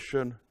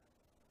equation.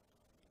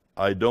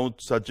 I don't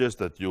suggest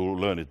that you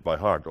learn it by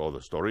heart, all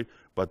the story,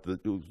 but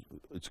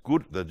it's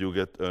good that you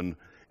get an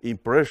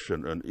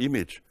impression, an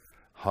image,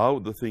 how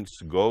the things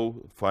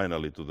go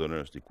finally to the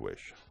Nernst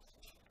equation.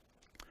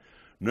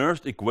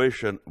 Nernst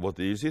equation, what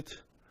is it?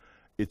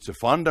 It's a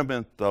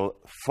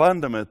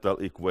fundamental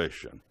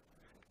equation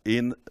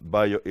in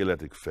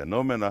bioelectric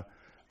phenomena,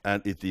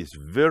 and it is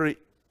very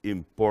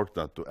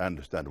important to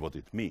understand what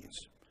it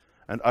means.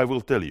 And I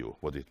will tell you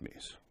what it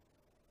means.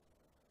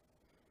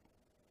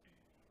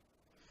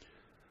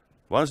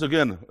 Once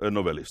again, a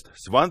novelist.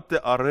 Svante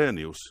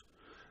Arrhenius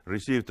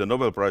received a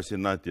Nobel Prize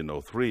in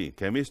 1903 in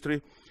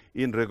chemistry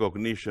in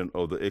recognition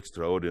of the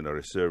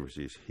extraordinary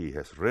services he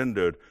has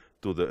rendered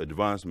to the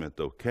advancement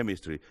of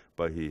chemistry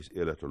by his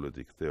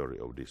electrolytic theory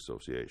of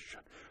dissociation.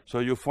 So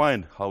you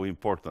find how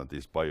important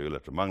is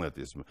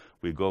bioelectromagnetism.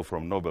 We go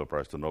from Nobel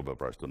Prize to Nobel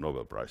Prize to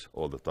Nobel Prize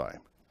all the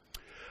time.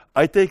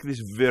 I take this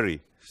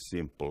very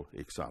simple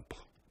example.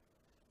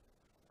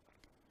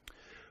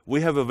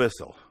 We have a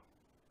vessel.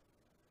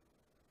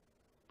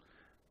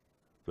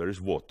 There is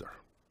water.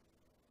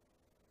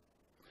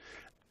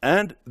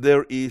 And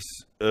there is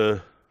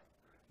a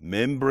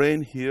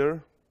membrane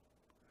here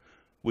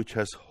which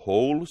has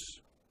holes.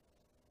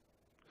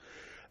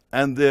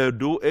 And there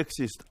do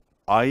exist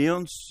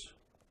ions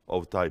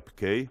of type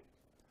K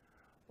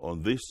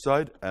on this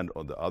side and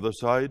on the other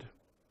side.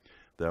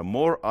 There are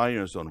more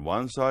ions on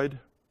one side,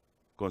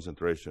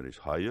 concentration is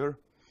higher,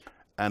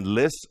 and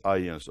less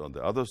ions on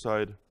the other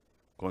side,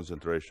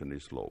 concentration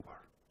is lower.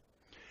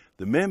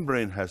 The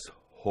membrane has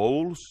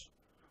holes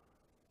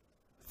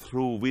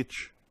through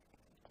which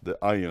the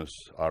ions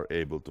are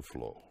able to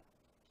flow.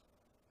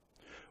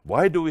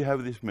 Why do we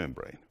have this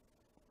membrane?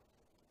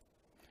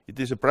 It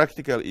is a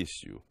practical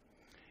issue.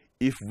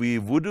 If we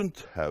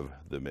wouldn't have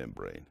the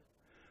membrane,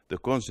 the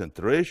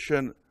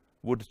concentration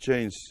would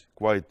change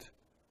quite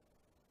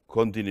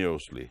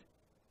continuously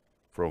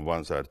from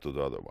one side to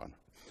the other one.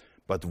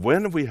 But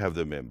when we have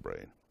the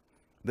membrane,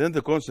 then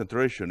the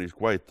concentration is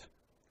quite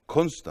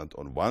constant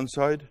on one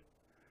side,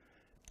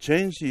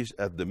 changes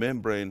at the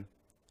membrane,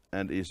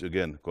 and is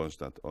again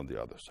constant on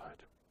the other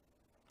side.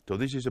 So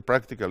this is a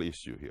practical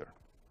issue here.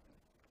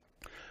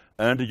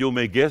 And you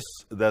may guess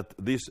that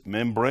this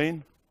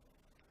membrane,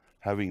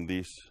 having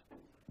these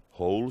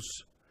holes,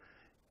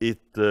 it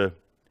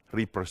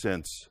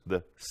represents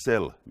the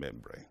cell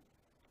membrane.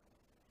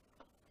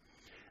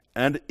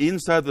 And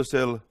inside the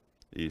cell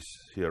is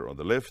here on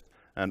the left,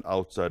 and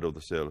outside of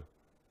the cell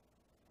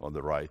on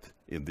the right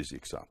in this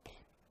example.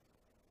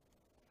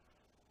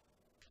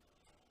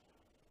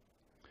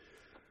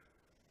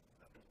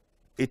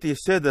 It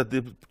is said that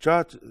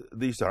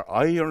these are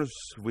ions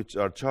which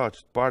are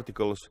charged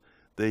particles.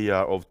 They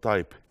are of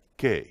type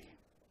K.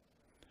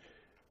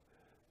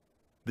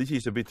 This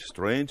is a bit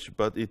strange,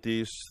 but it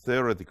is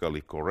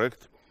theoretically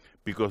correct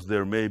because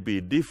there may be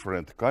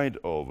different kind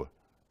of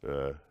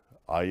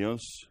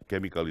ions,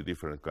 chemically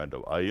different kind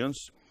of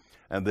ions,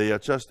 and they are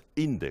just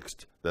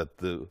indexed that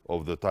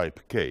of the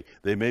type K.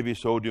 They may be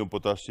sodium,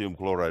 potassium,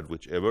 chloride,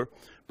 whichever,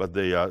 but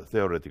they are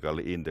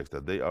theoretically indexed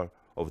that they are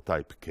of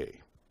type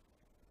K.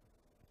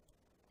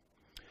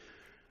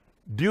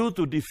 Due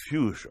to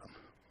diffusion,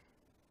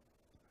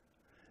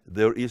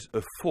 there is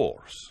a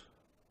force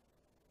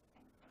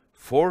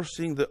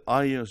forcing the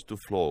ions to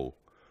flow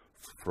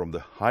from the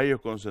higher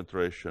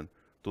concentration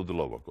to the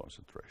lower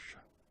concentration.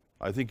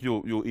 I think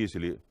you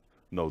easily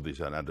know this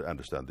and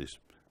understand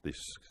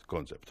this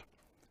concept.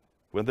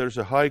 When there is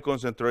a high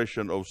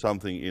concentration of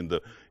something in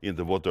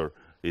the water,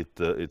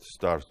 it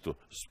starts to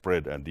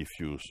spread and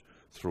diffuse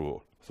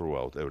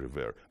throughout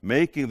everywhere,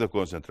 making the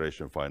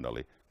concentration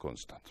finally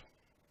constant.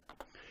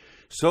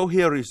 So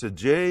here is a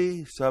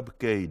J sub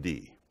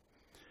Kd.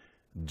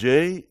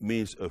 J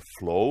means a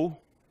flow.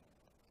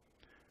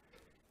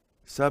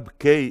 Sub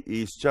K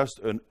is just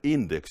an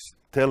index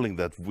telling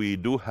that we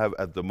do have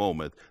at the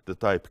moment the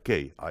type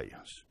K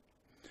ions.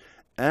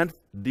 And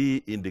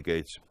D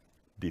indicates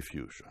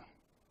diffusion.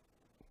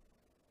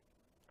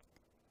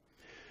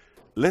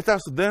 Let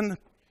us then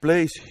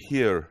place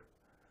here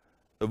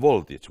a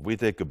voltage. We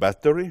take a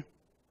battery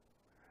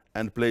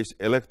and place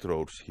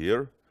electrodes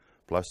here,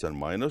 plus and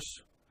minus.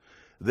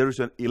 There is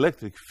an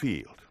electric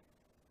field.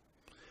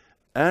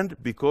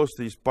 And because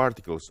these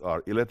particles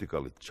are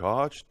electrically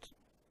charged,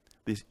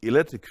 this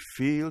electric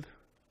field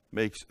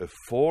makes a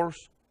force,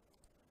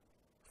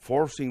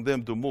 forcing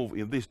them to move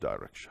in this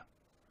direction.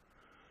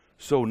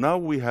 So now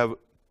we have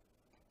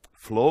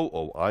flow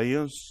of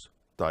ions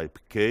type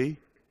K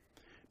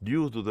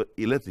due to the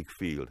electric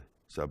field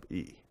sub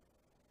E.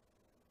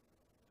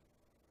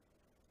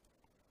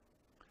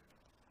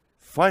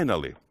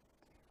 Finally,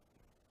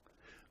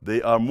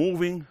 they are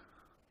moving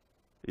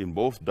in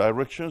both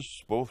directions,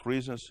 both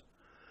reasons,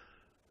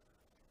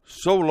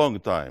 so long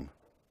time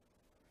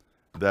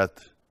that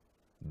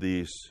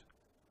these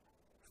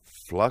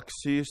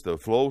fluxes, the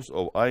flows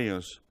of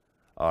ions,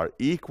 are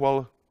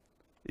equal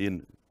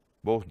in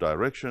both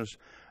directions,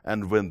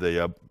 and when they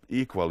are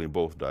equal in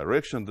both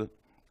directions,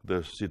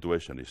 the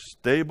situation is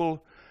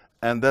stable,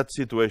 and that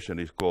situation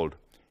is called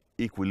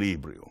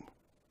equilibrium,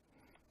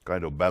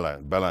 kind of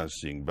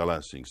balancing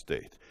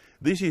state.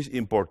 This is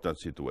important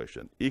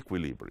situation,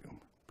 equilibrium.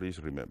 Please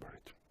remember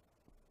it.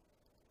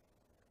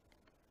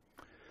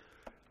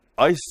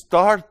 I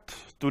start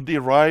to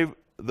derive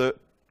the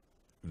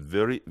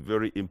very,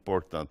 very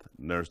important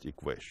Nernst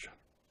equation.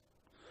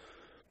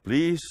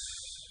 Please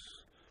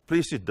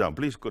sit down.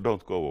 Please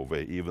don't go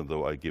away, even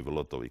though I give a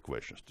lot of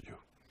equations to you.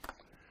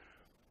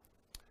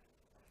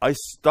 I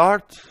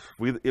start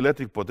with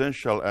electric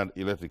potential and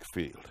electric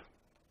field.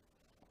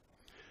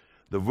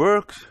 The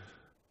work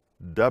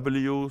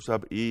W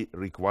sub E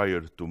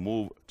required to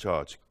move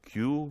charge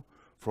Q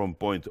from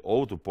point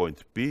O to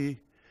point P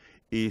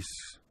is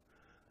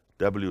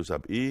W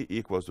sub E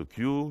equals to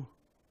Q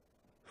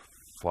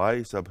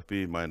phi sub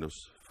P minus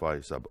phi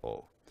sub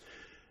O.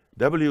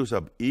 W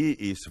sub E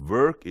is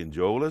work in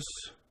joules,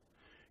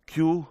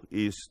 Q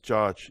is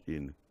charge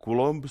in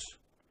coulombs,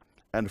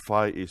 and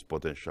phi is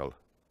potential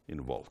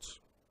in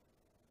volts.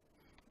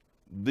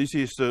 This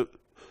is a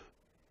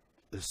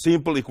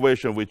simple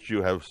equation which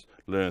you have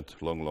learned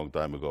long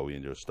time ago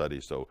in your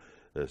studies, so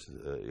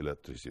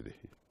electricity.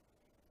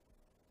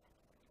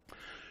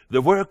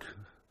 The work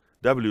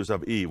W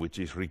sub E, which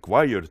is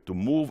required to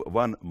move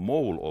 1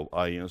 mole of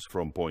ions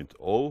from point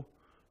O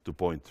to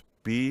point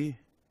P,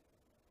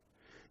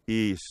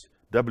 is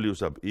W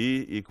sub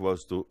E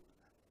equals to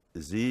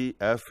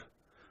ZF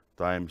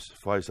times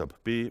phi sub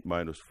P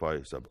minus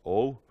phi sub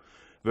O,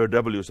 where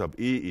W sub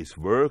E is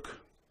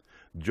work,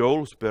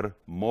 joules per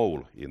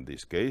mole in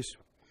this case.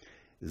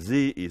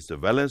 Z is the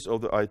valence of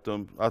the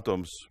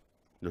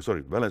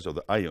valence of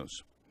the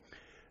ions.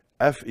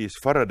 F is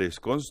Faraday's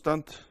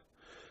constant,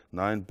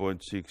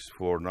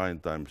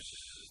 9.649 times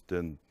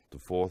 10 to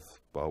the 4th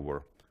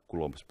power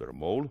coulombs per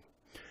mole,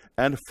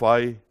 and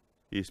phi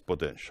is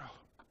potential.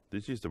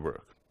 This is the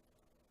work.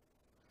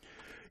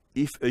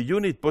 If a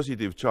unit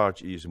positive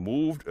charge is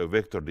moved, a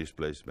vector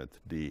displacement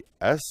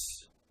ds,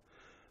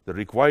 the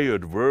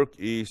required work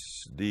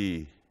is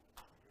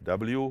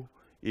dw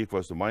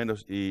equals to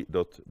minus E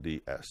dot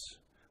ds.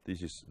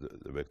 This is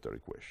the vector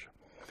equation.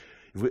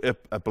 If we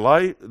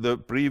apply the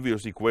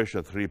previous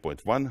equation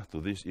 3.1 to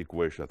this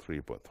equation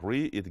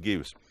 3.3, it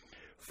gives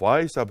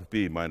phi sub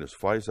P minus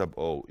phi sub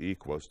O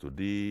equals to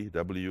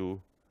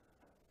dw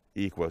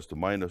equals to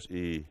minus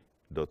E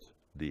dot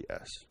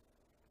ds.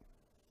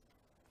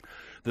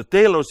 The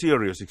Taylor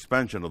series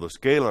expansion of the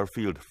scalar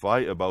field phi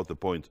about the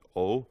point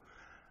O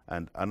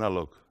and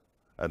along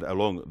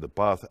the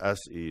path S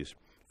is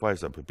phi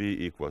sub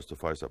P equals to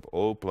phi sub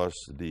O plus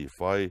d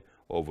phi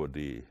over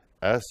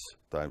ds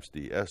times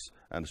ds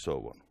and so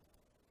on.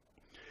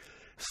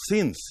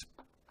 Since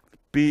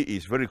P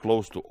is very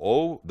close to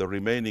O, the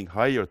remaining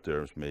higher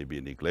terms may be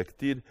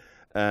neglected,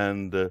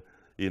 and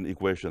in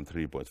equation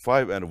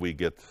 3.5, and we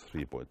get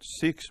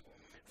 3.6,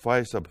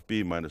 phi sub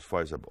P minus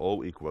phi sub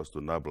O equals to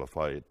nabla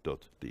phi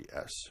dot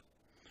ds.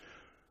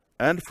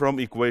 And from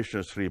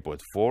equations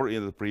 3.4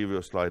 in the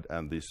previous slide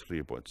and this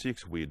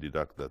 3.6, we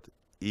deduct that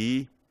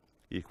E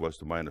equals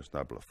to minus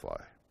nabla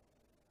phi.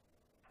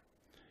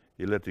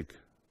 Electric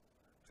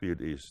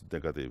field is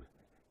negative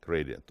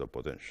gradient of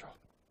potential.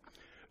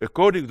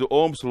 According to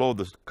Ohm's law,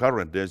 the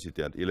current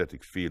density and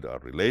electric field are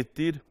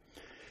related.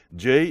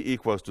 J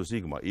equals to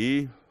sigma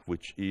E,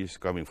 which is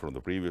coming from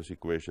the previous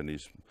equation,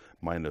 is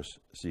minus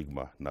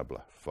sigma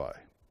nabla phi.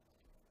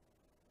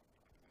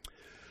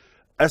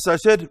 As I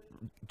said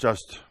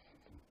just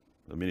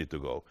a minute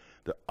ago,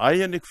 the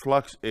ionic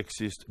flux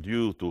exists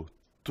due to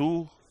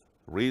 2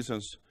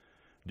 reasons: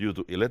 due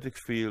to electric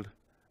field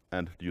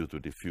and due to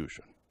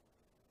diffusion.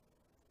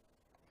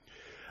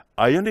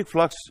 Ionic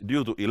flux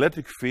due to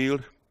electric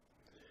field,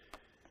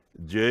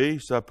 J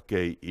sub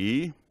Ke.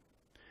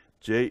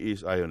 J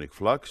is ionic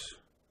flux,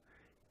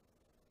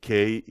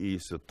 K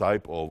is the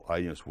type of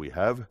ions we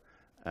have,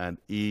 and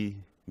E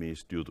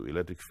means due to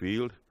electric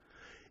field,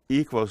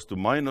 equals to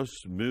minus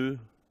mu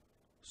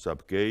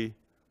sub K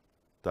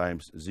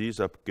times Z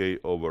sub K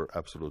over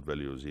absolute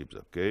value Z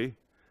sub K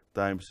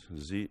times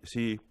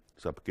C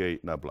sub K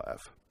nabla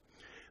F.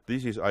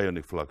 This is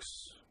ionic flux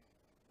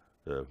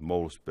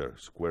moles per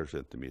square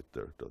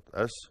centimeter dot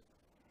S.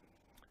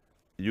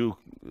 U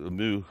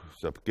mu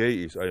sub K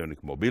is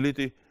ionic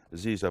mobility,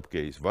 Z sub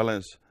K is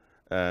valence,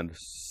 and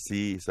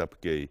C sub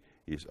K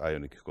is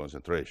ionic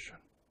concentration.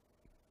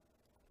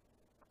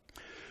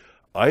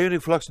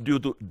 Ionic flux due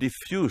to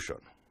diffusion.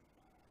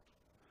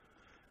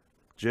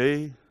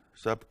 J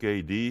sub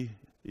Kd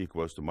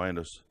equals to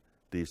minus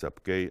D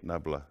sub K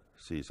nabla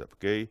C sub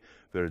K,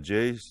 where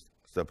J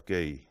sub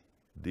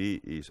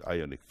Kd is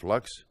ionic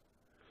flux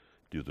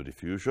due to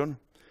diffusion.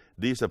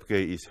 D sub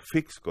K is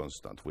fixed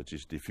constant, which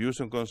is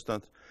diffusion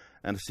constant,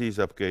 and C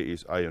sub K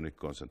is ionic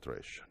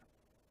concentration.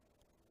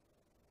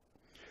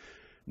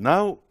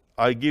 Now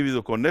I give you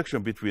the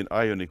connection between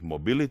ionic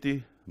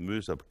mobility,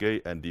 mu sub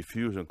K, and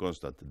diffusion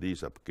constant, D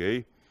sub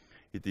K.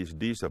 It is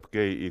D sub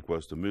K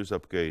equals to mu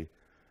sub K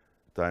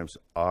times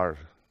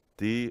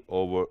RT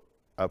over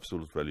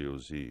absolute value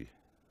Z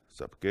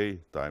sub K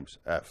times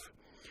F.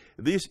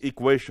 This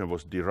equation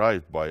was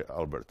derived by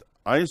Albert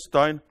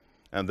Einstein,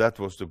 and that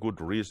was the good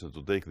reason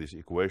to take this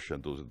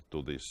equation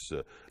to this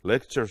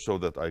lecture, so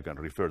that I can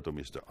refer to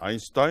Mr.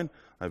 Einstein.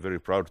 I'm very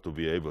proud to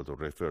be able to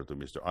refer to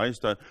Mr.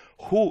 Einstein,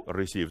 who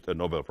received a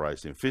Nobel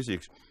Prize in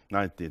Physics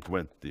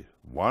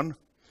 1921.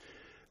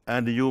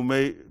 And you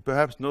may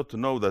perhaps not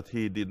know that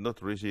he did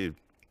not receive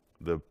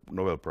the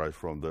Nobel Prize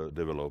from the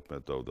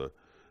development of the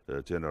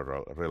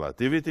general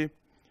relativity,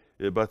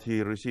 but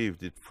he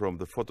received it from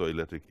the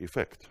photoelectric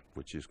effect,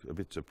 which is a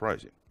bit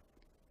surprising.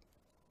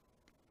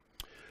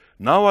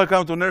 Now I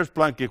come to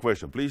Nernst-Planck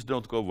equation. Please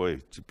don't go away.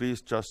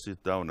 Please just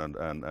sit down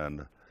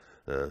and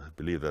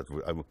believe that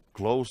I'm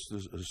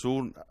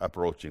soon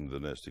approaching the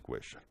Nernst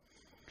equation.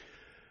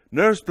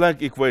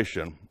 Nernst-Planck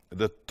equation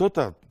the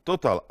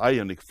total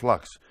ionic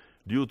flux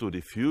due to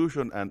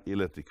diffusion and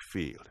electric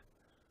field.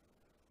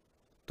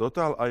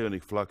 Total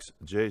ionic flux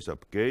J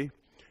sub K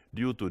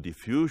due to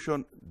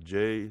diffusion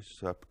J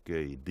sub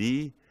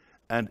Kd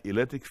and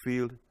electric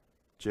field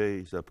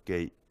J sub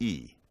Ke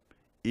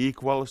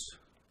equals,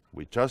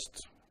 we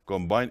just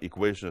combine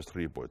equations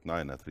 3.9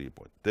 and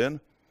 3.10,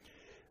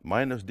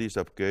 minus D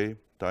sub K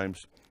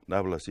times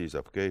nabla C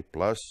sub K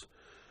plus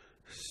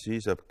C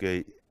sub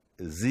K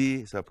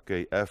Z sub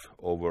Kf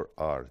over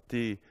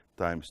RT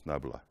times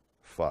nabla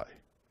phi.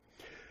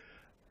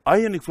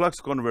 Ionic flux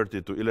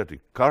converted to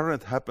electric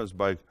current happens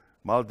by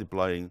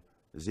multiplying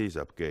Z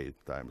sub K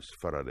times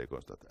Faraday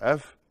constant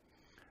F,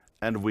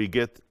 and we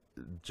get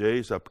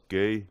J sub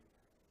K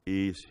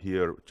is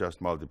here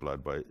just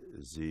multiplied by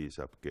Z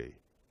sub K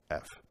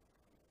F.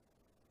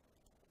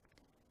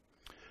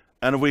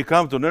 And we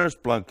come to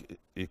Nernst-Planck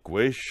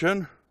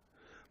equation.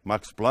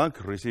 Max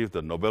Planck received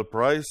the Nobel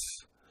Prize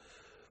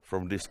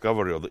from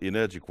discovery of the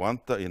energy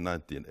quanta in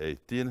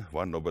 1918,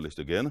 one Nobelist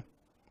again.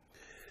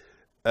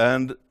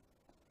 And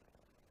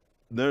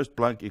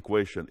Nernst-Planck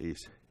equation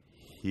is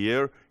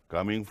here,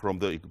 coming from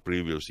the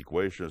previous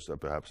equations.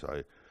 Perhaps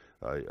I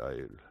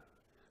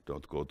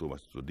don't go too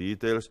much into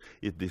details.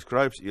 It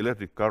describes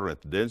electric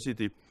current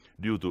density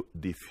due to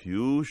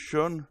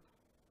diffusion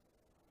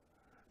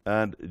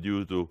and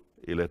due to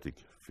electric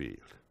field.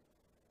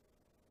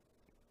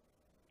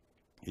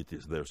 It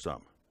is their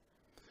sum.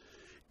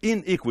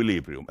 In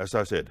equilibrium, as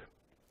I said,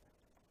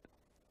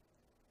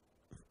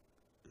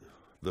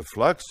 the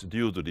flux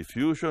due to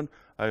diffusion,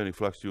 ionic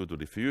flux due to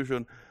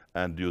diffusion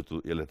and due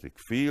to electric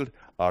field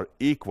are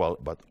equal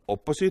but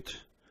opposite.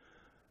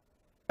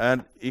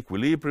 And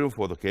equilibrium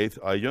for the kth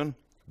ion,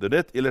 the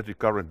net electric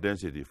current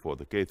density for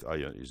the kth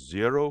ion is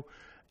 0.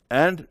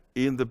 And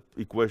in the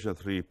equation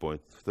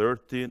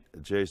 3.13,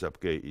 J sub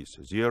K is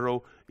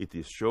 0. It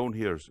is shown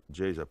here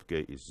J sub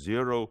K is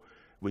 0,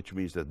 which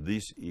means that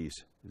this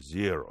is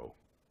 0.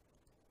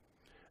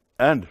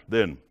 And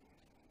then,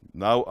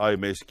 now I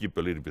may skip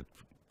a little bit,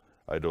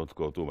 I don't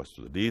go too much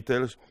to the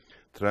details.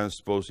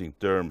 Transposing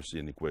terms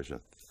in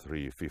equation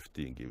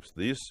 3.15 gives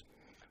this.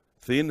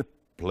 Thin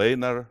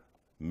planar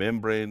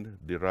membrane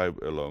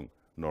derived along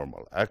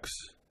normal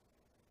axis.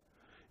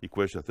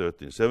 Equation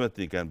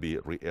 13.17 can be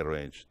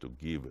rearranged to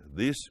give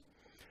this.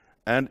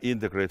 And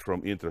integrate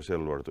from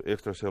intracellular to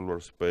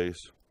extracellular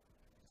space.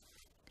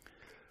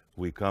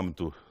 We come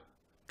to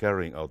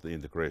carrying out the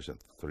integration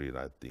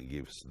 3.19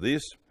 gives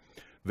this,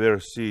 where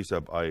C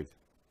sub I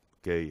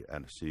K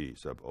and C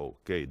sub O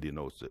K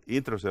denotes the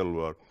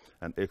intracellular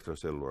and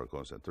extracellular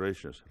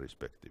concentrations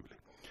respectively.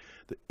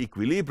 The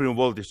equilibrium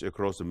voltage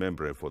across the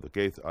membrane for the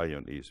kth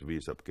ion is V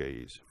sub K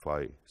is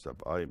phi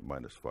sub I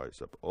minus phi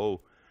sub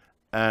O,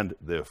 and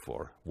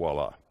therefore,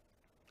 voila,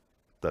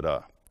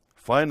 tada.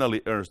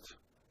 Finally,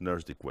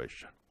 Nernst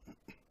equation.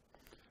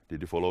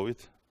 Did you follow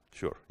it?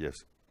 Sure,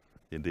 yes,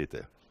 in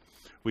detail.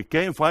 We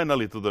came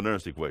finally to the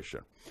Nernst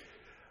equation.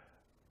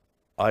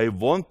 I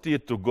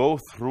wanted to go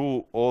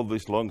through all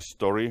this long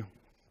story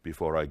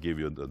before I give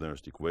you the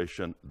Nernst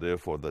equation,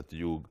 therefore that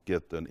you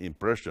get an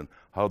impression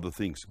how the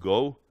things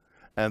go.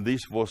 And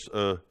this was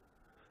a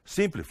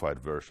simplified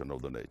version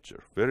of the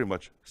nature, very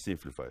much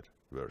simplified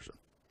version.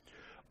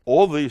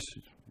 All these,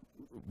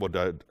 what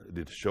I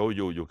did show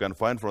you, you can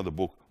find from the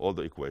book all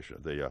the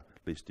equations. They are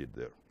listed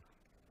there.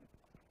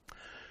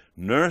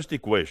 Nernst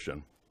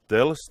equation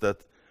tells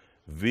that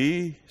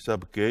V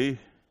sub K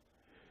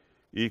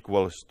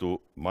equals to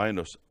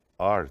minus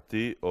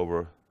RT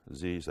over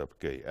Z sub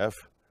Kf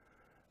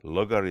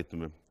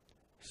logarithm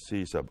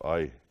C sub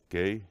I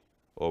K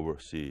over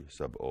C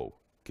sub O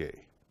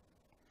K.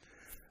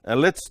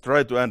 And let's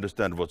try to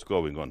understand what's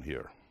going on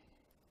here.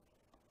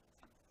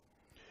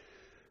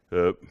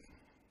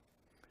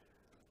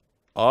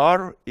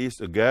 R is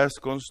a gas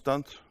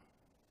constant.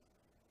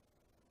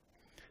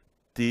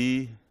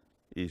 T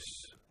is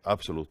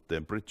absolute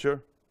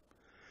temperature.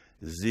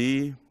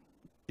 Z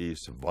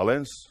is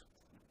valence.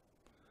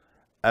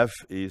 F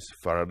is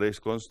Faraday's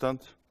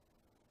constant.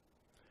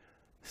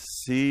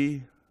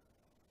 C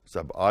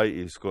sub I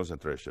is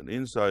concentration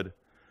inside.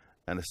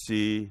 And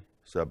C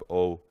sub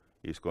O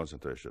is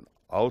concentration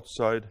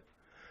outside.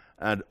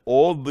 And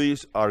all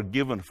these are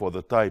given for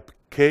the type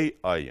K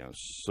ions.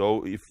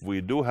 So if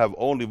we do have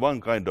only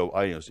one kind of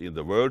ions in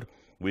the world,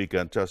 we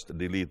can just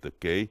delete the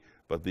K,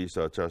 but these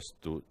are just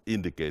to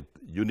indicate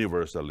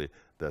universally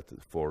that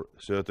for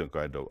certain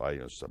kind of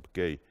ions sub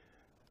K,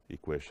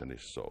 equation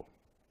is so.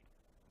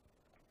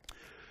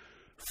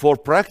 For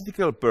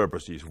practical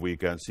purposes, we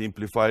can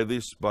simplify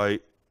this by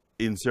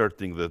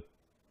inserting the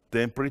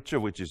temperature,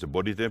 which is a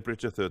body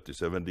temperature,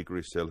 37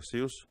 degrees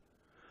Celsius.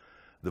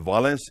 The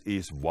valence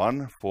is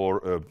 1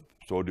 for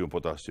sodium,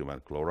 potassium,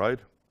 and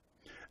chloride.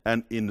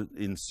 And in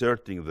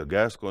inserting the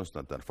gas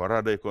constant and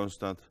Faraday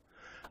constant,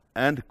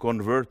 and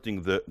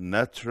converting the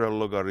natural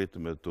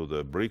logarithm to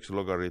the Briggs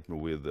logarithm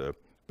with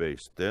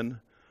base 10,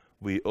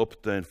 we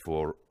obtain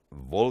for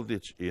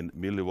voltage in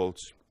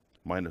millivolts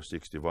minus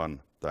 61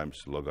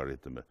 times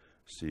logarithm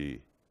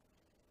C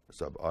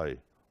sub I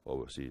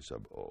over C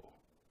sub O.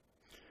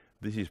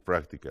 This is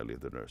practically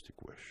the Nernst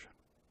equation.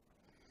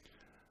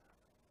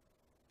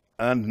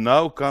 And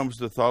now comes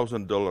the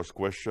 $1,000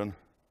 question.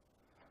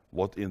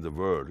 What in the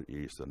world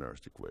is the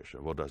Nernst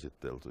equation? What does it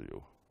tell to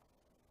you?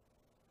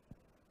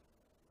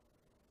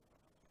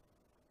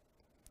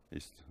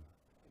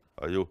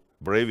 Are you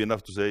brave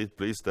enough to say it?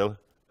 Please tell. The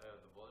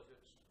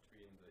voltage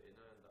between the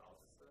inner and the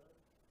outer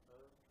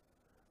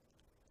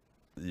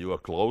cell. You are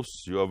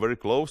close. You are very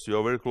close. You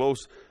are very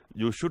close.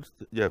 You should.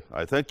 Yeah,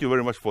 I thank you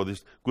very much for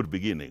this good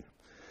beginning.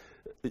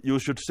 You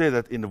should say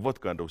that in what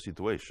kind of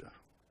situation?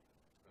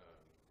 In a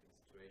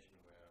situation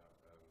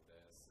where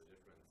there's a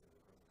difference in the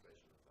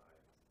concentration of the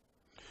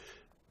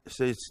ions.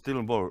 Say it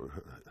still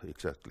more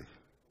exactly.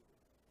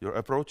 You're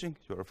approaching?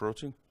 You're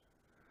approaching?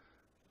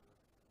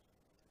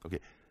 Okay.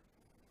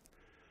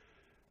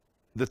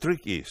 The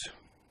trick is,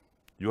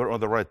 you are on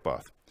the right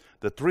path.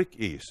 The trick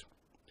is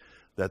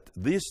that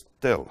this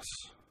tells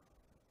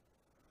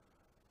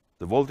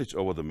the voltage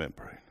over the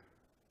membrane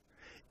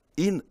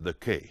in the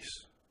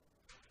case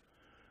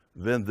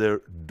when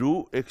there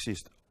do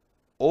exist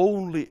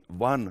only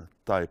one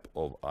type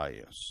of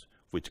ions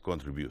which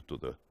contribute to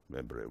the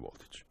membrane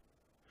voltage,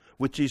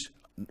 which is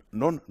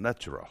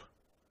non-natural.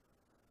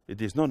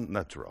 It is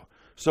non-natural.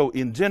 So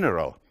in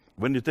general,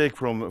 when you take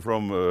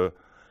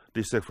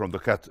dissect from the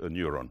cat a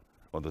neuron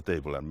on the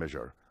table and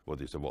measure what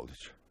is the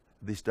voltage,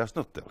 this does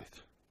not tell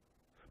it.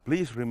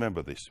 Please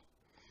remember this.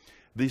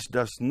 This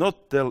does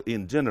not tell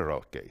in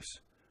general case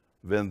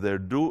when there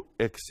do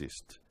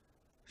exist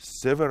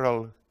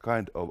several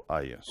kind of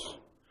ions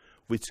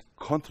which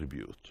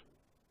contribute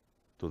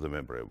to the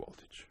membrane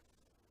voltage.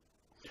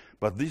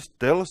 But this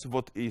tells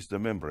what is the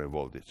membrane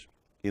voltage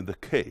in the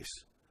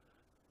case,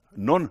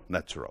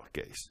 non-natural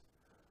case,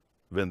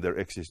 when there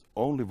exists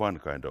only one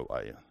kind of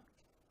ion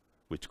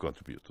which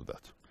contribute to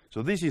that.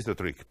 So this is the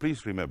trick.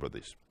 Please remember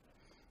this.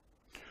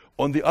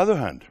 On the other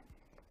hand,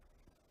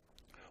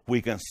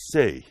 we can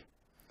say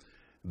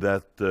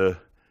that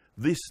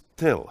this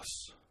tells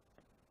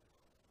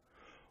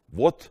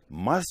what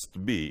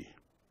must be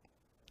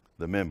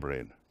the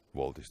membrane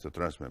voltage, the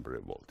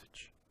transmembrane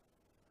voltage,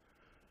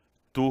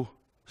 to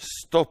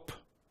stop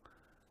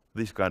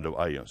this kind of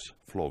ions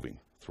flowing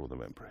through the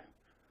membrane,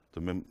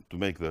 to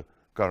make the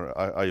current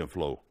ion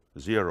flow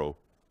zero,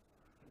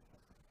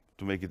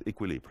 to make it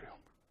equilibrium.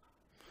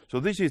 So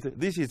this is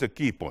the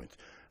key point.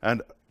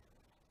 And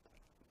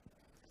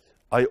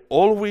I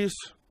always,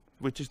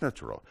 which is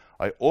natural,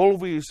 I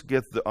always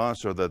get the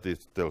answer that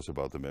it tells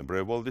about the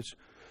membrane voltage,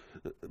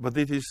 but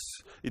it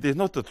is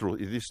not the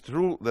truth. It is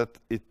true that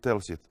it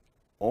tells it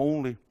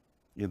only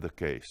in the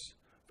case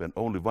when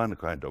only one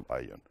kind of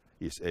ion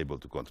is able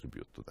to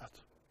contribute to that.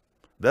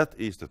 That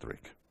is the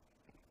trick.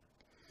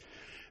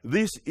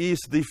 This is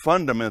the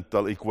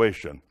fundamental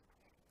equation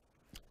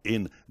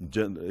in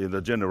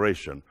the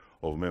generation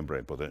of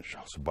membrane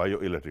potentials,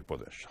 bioelectric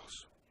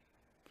potentials.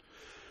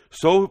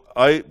 So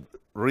I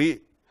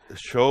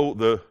show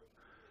the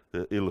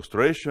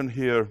illustration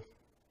here.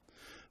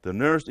 The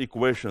Nernst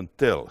equation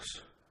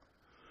tells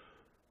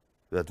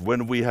that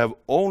when we have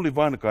only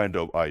one kind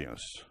of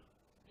ions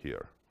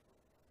here,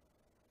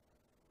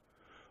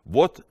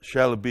 what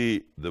shall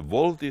be the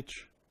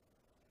voltage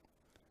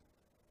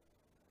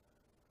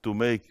to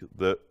make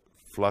the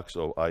flux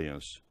of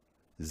ions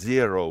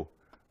zero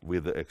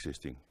with the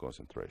existing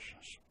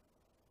concentrations?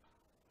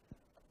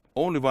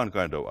 Only one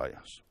kind of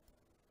ions.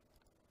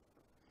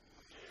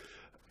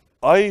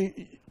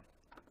 I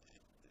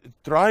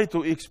try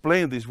to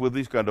explain this with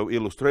this kind of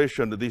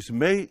illustration. This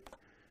may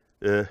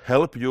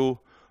help you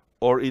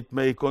or it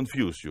may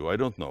confuse you, I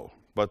don't know.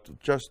 But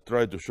just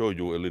try to show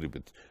you a little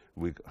bit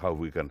how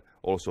we can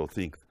also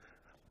think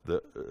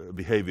the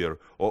behavior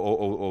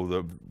of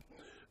the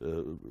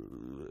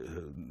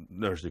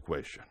Nernst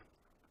equation.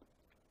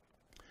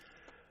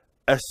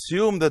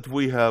 Assume that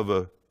we have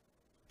an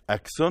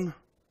axon.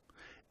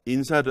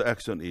 Inside the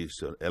axon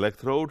is an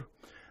electrode,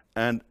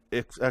 and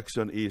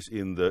axon is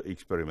in the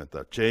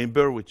experimental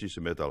chamber, which is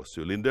a metal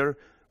cylinder,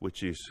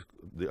 which is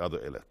the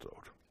other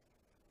electrode.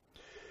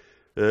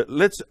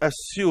 Let's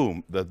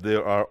assume that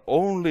there are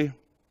only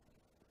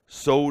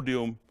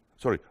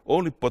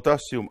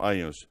potassium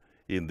ions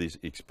in this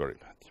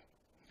experiment.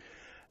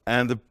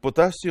 And the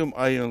potassium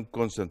ion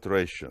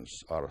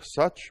concentrations are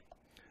such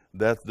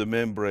that the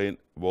membrane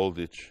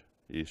voltage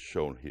is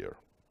shown here.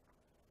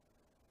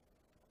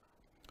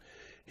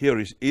 Here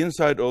is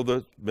inside of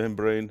the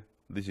membrane,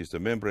 this is the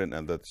membrane,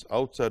 and that's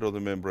outside of the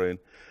membrane.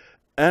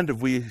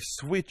 And we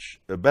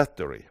switch a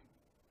battery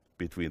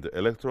between the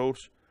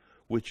electrodes,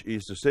 which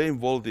is the same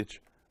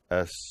voltage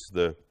as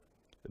the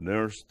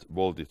Nernst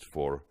voltage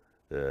for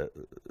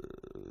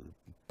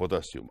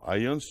potassium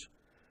ions.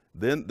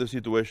 Then the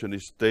situation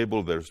is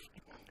stable.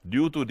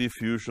 Due to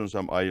diffusion,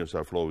 some ions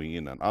are flowing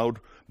in and out,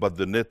 but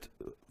the net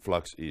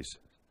flux is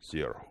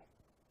zero.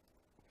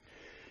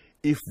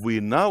 If we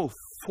now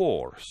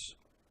force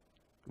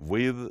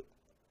with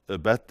a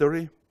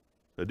battery,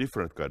 a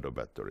different kind of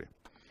battery,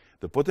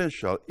 the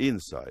potential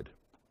inside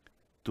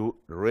to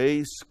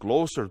raise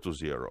closer to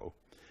zero,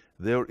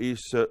 there is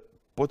a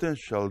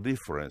potential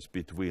difference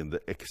between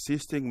the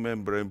existing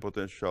membrane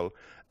potential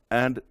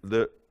and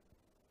the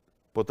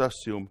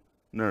potassium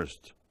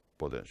Nernst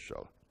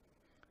potential.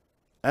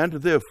 And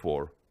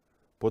therefore,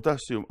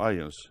 potassium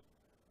ions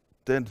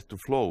tend to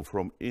flow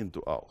from in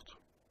to out.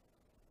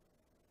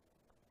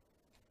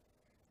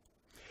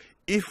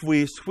 If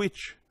we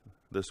switch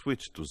the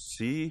switch to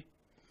C,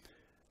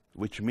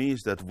 which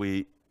means that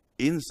we,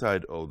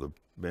 inside of the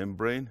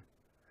membrane,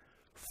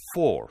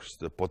 force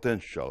the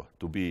potential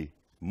to be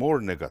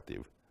more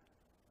negative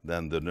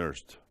than the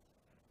Nernst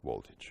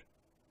voltage.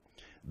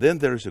 Then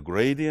there is a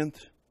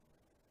gradient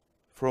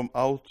from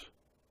out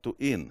to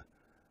in,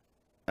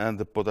 and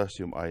the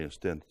potassium ions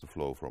tend to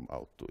flow from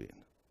out to in.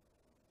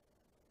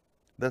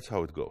 That's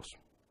how it goes.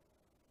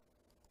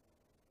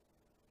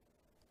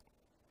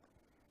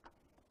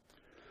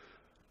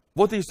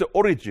 What is the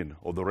origin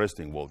of the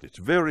resting voltage?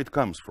 Where it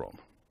comes from?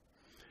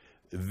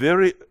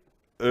 Very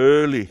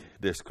early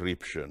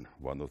description,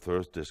 one of the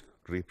first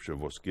description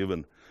was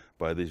given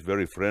by this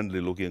very friendly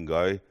looking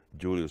guy,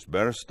 Julius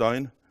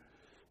Bernstein,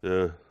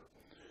 who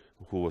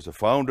was a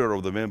founder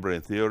of the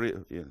membrane theory.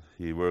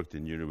 He worked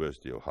in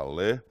University of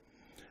Halle,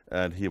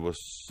 and he was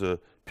a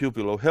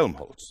pupil of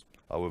Helmholtz,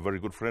 our very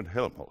good friend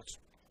Helmholtz.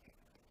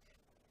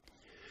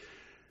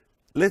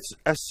 Let's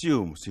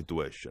assume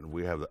situation.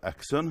 We have the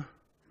axon,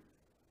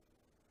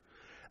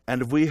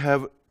 and we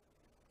have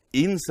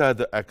inside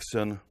the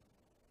axon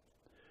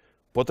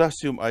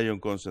potassium ion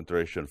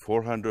concentration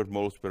 400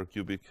 moles per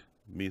cubic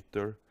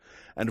meter,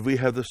 and we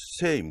have the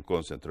same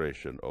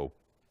concentration of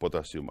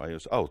potassium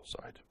ions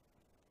outside.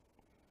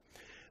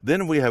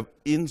 Then we have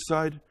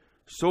inside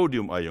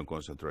sodium ion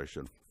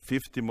concentration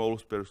 50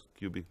 moles per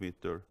cubic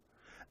meter,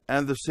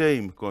 and the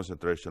same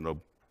concentration of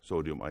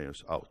sodium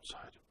ions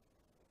outside.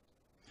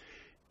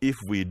 If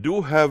we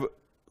do have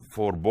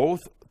for both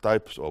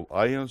types of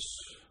ions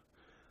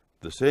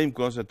the same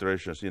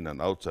concentrations in and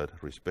outside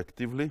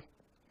respectively,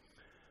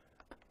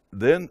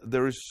 then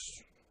there is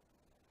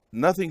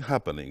nothing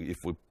happening if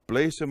we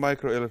place a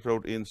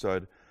microelectrode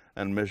inside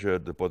and measure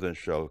the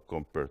potential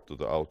compared to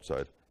the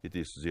outside. It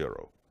is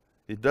zero.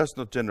 It does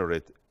not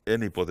generate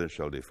any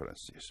potential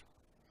differences.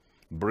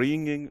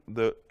 Bringing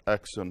the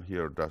axon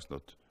here does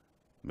not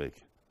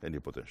make any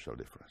potential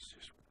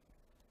differences.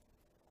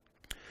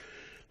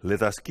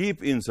 Let us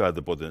keep inside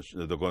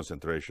the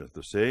concentrations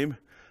the same,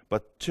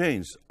 but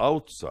change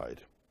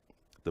outside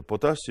the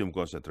potassium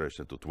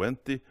concentration to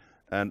 20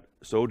 and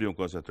sodium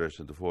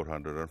concentration to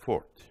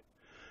 440.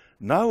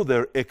 Now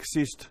there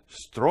exists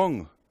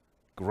strong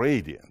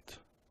gradient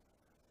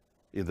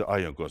in the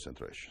ion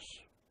concentrations.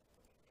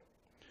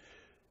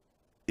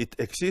 It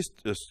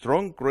exists a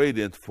strong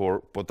gradient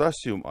for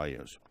potassium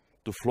ions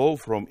to flow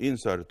from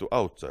inside to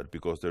outside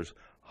because there's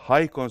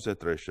high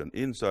concentration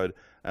inside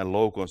and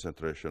low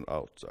concentration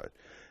outside.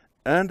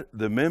 And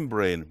the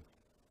membrane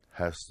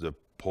has the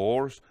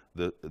pores,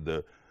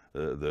 the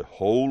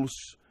holes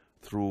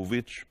through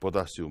which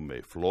potassium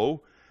may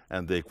flow,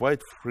 and they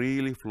quite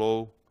freely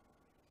flow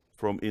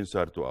from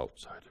inside to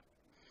outside.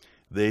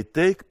 They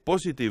take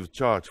positive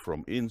charge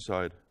from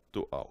inside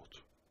to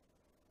out,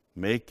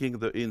 making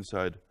the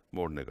inside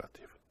more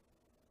negative.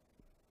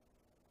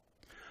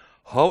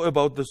 How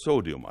about the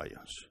sodium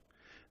ions?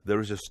 There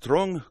is a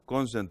strong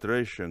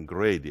concentration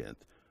gradient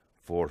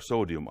for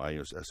sodium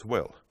ions as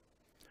well.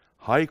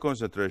 High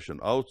concentration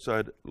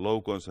outside,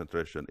 low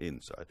concentration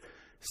inside.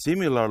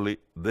 Similarly,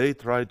 they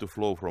try to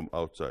flow from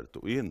outside to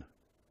in,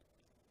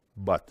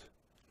 but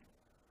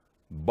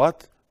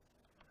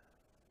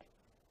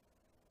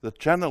the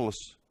channels,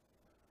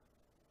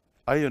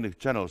 ionic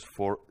channels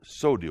for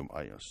sodium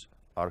ions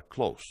are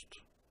closed.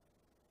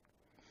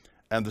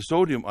 And the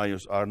sodium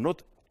ions are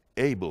not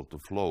able to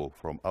flow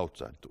from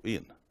outside to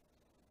in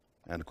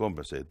and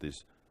compensate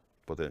these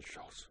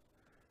potentials.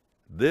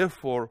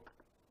 Therefore,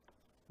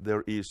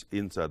 there is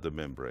inside the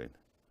membrane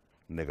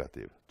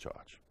negative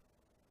charge.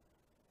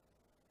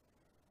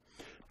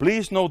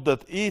 Please note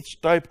that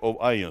each type of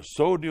ions,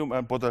 sodium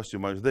and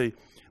potassium ions,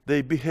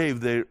 they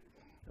behave their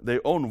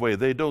own way.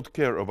 They don't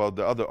care about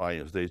the other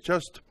ions. They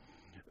just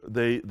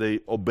they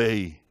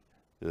obey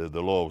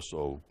the laws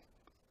of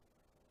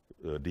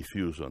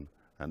diffusion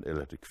and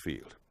electric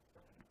field.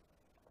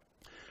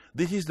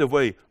 This is the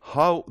way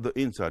how the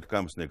inside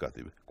comes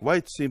negative.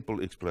 Quite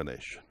simple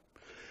explanation.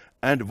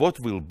 And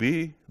what will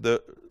be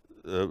the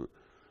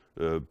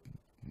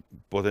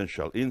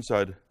potential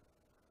inside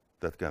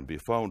that can be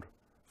found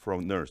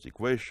from Nernst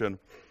equation?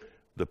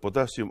 The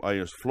potassium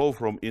ions flow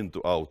from in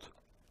to out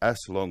as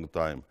long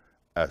time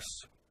as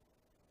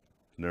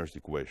Nernst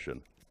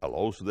equation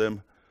allows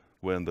them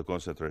when the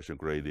concentration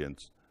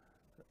gradient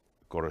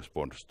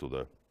corresponds to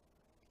the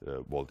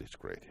voltage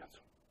gradient,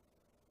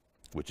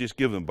 which is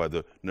given by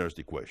the Nernst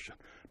equation.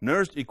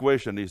 Nernst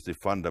equation is the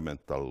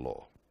fundamental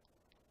law.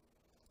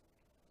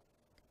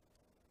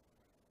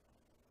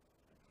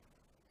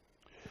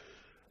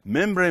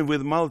 Membrane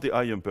with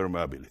multi-ion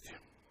permeability.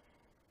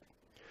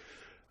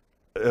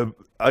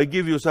 I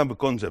give you some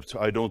concepts.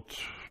 I don't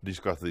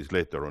discuss this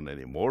later on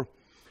anymore.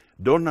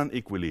 Donnan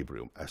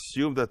equilibrium.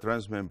 Assume that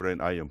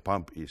transmembrane ion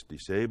pump is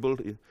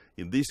disabled.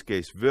 In this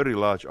case, very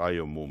large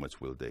ion movements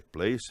will take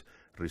place,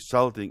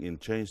 resulting in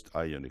changed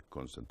ionic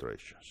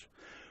concentrations.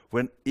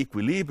 When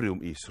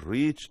equilibrium is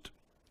reached,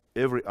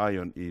 every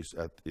ion is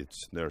at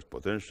its nearest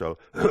potential,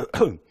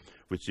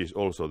 which is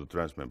also the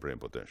transmembrane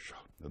potential.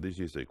 Now, this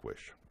is the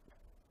equation.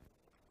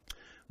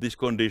 This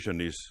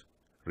condition is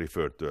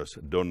referred to as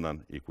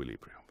Donnan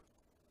equilibrium.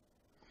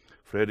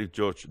 Frederick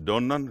George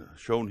Donnan,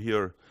 shown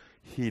here,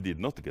 he did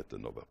not get the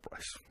Nobel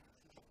Prize.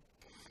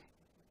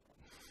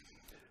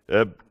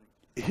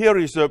 Here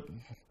is a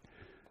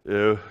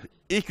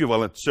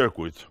equivalent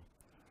circuit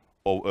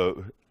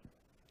of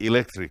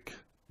electric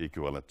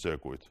equivalent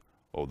circuit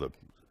of the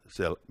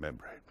cell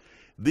membrane.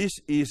 This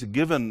is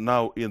given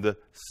now in the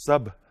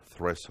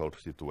subthreshold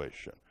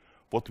situation.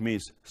 What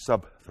means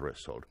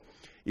subthreshold?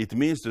 It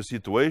means the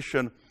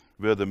situation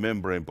where the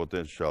membrane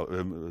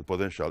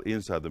potential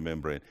inside the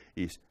membrane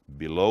is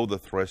below the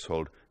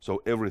threshold,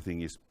 so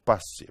everything is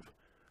passive.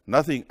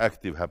 Nothing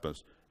active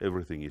happens,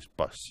 everything is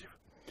passive.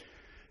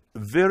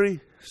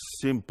 Very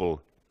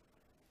simple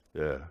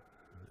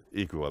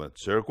equivalent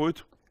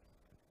circuit.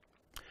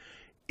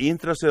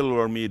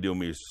 Intracellular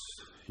medium is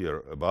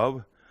here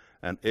above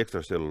and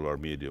extracellular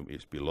medium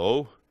is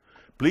below.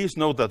 Please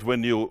note that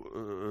when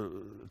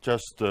you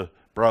just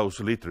browse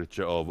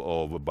literature of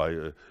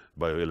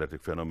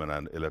bioelectric phenomena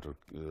and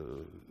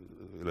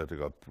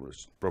electrical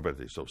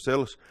properties of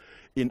cells,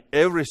 in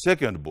every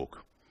second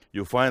book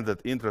you find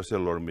that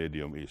intracellular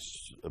medium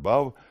is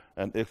above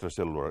and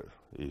extracellular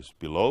is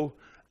below,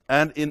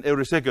 and in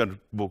every second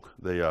book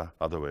they are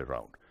other way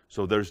around.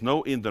 So there is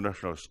no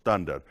international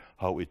standard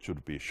how it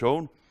should be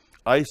shown.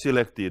 I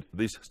selected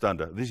this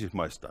standard. This is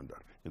my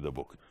standard in the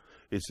book.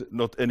 It's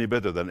not any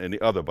better than any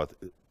other, but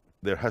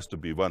there has to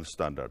be one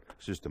standard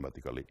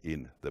systematically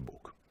in the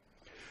book.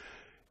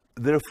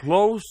 There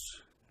flows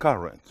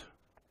current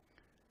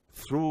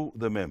through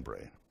the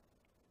membrane.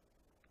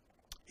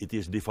 It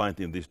is defined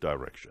in this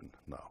direction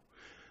now.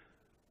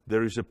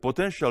 There is a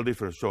potential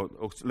difference. So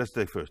let's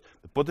take first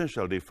the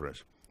potential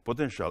difference.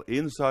 Potential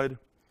inside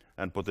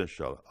and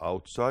potential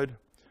outside.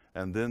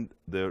 And then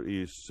there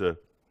is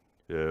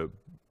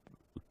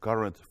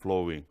current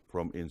flowing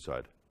from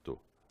inside to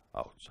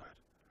outside.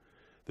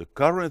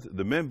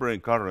 The membrane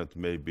current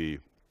may be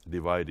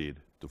divided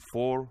to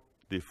 4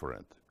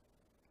 different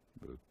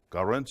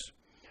currents.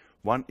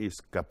 One is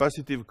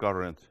capacitive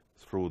current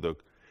through the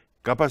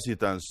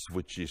capacitance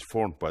which is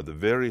formed by the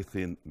very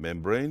thin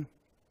membrane.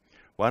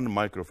 1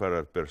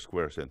 microfarad per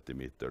square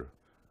centimeter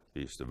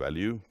is the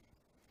value.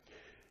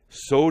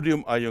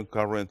 Sodium ion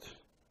current,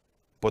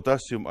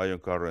 potassium ion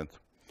current,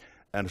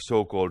 and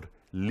so-called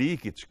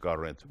leakage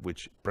current,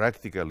 which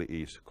practically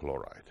is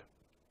chloride.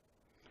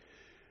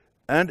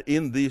 And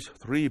in these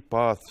 3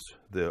 paths,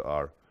 there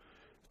are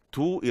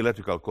 2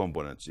 electrical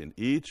components in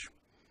each.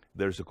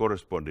 There is a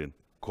corresponding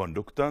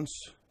conductance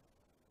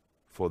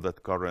for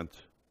that current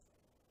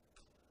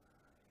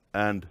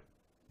and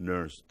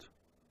Nernst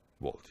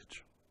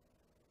voltage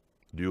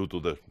due to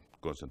the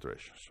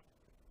concentrations.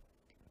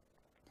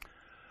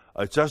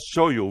 I just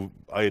show you,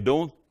 I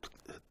don't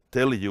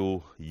tell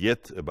you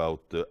yet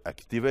about the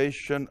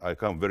activation. I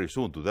come very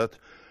soon to that.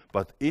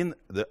 But in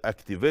the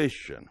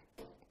activation,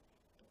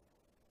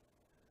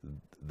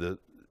 the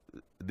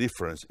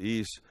difference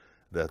is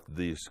that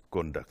these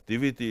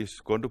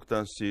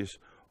conductances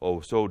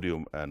of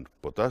sodium and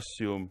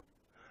potassium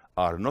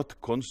are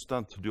not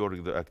constant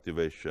during the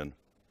activation.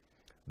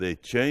 They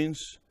change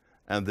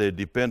and they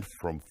depend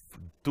from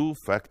 2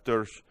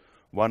 factors.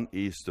 One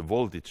is the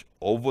voltage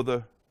over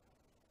the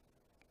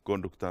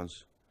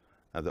conductance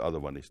and the other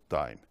one is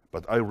time.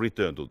 But I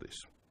return to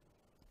this.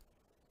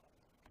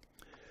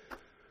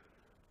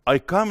 I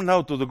come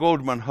now to the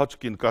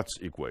Goldman-Hodgkin-Katz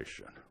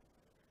equation.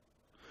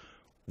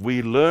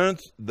 We learned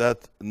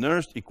that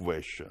Nernst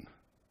equation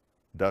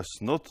does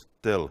not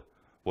tell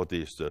what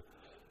is the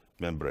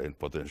membrane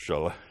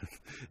potential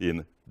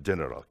in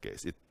general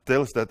case. It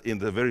tells that in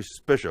the very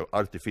special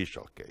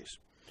artificial case.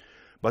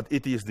 But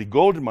it is the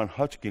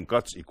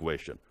Goldman-Hodgkin-Katz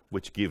equation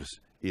which gives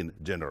in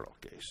general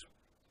case,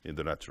 in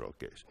the natural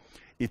case.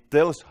 It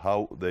tells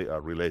how they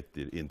are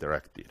related,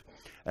 interacted.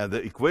 And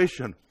the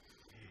equation,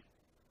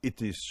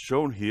 it is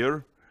shown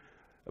here,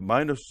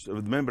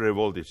 the membrane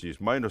voltage is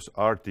minus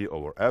RT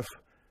over F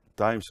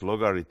times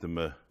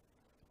logarithm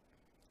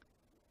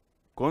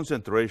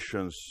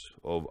concentrations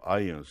of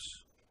ions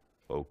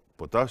of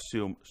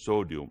potassium,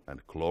 sodium,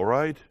 and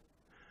chloride.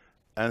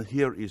 And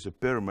here is a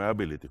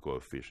permeability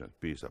coefficient,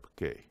 P sub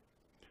K,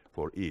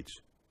 for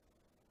each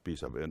P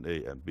sub Na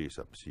and B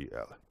sub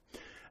Cl.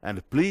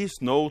 And please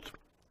note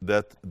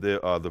that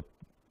there are the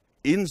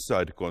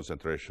inside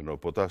concentration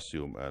of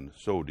potassium and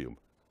sodium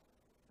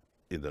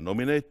in the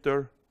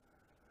nominator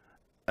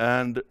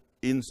and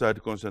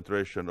inside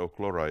concentration of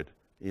chloride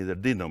in the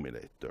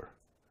denominator.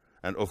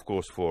 And of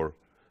course for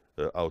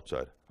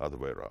outside, other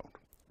way around.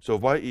 So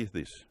why is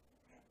this?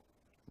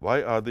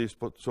 Why are these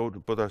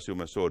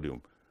potassium and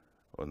sodium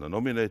on the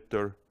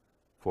nominator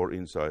for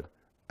inside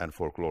and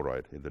for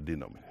chloride in the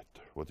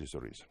denominator? What is the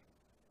reason?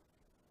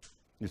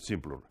 It's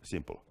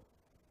simple.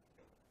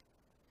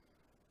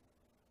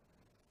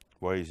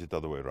 Why is it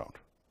other way around?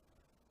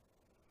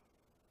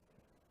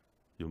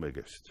 You may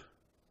guess it.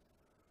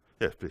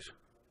 Yes, please.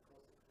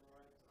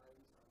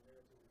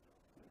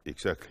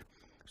 Exactly.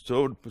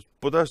 So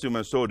potassium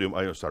and sodium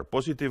ions are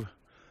positive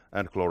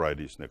and chloride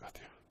is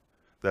negative.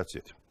 That's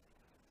it.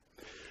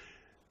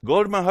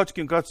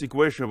 Goldman-Hodgkin-Katz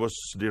equation was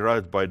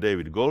derived by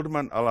David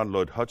Goldman, Alan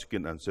Lloyd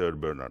Hodgkin, and Sir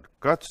Bernard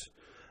Katz,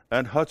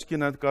 and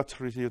Hodgkin and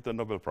Katz received the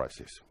Nobel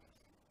Prizes.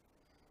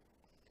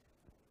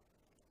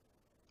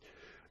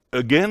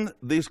 Again,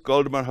 this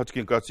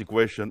Goldman-Hodgkin-Katz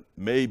equation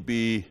may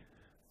be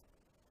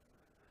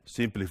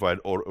simplified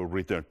or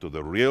returned to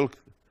the real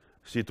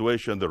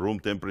situation, the room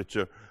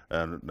temperature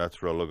and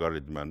natural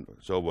logarithm and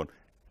so on,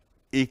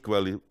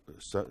 equally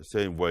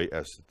same way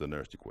as the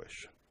Nernst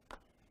equation.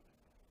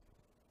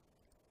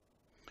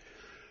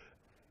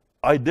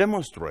 I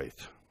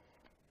demonstrate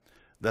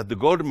that the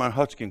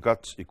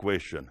Goldman-Hodgkin-Katz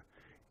equation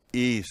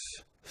is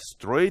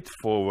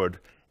straightforward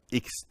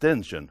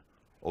extension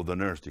of the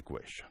Nernst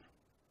equation.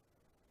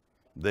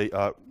 They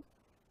are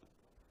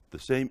the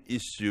same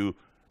issue.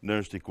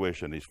 Nernst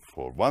equation is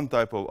for one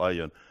type of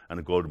ion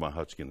and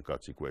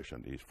Goldman-Hodgkin-Katz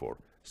equation is for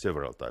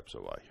several types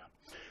of ion.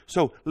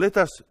 So let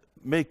us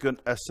make an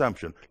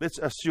assumption. Let's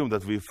assume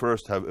that we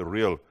first have a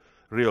real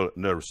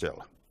nerve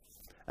cell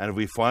and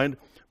we find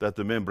that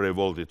the membrane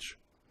voltage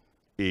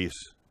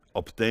is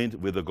obtained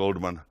with the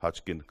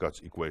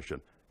Goldman-Hodgkin-Katz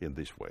equation in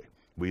this way.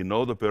 We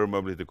know the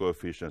permeability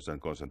coefficients and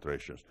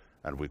concentrations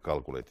and we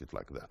calculate it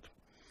like that.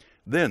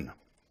 Then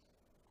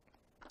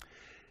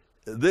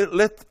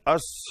let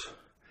us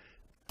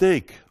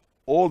take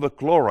all the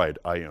chloride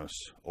ions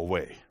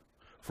away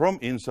from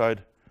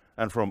inside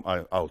and from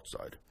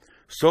outside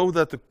so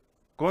that the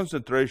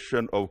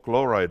concentration of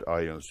chloride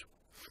ions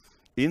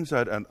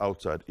inside and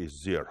outside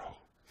is 0.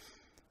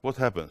 What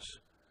happens?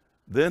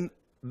 Then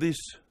this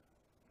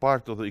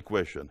part of the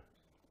equation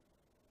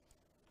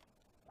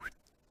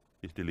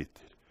is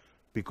deleted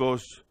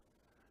because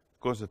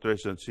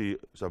concentration C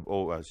sub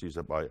O and C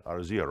sub I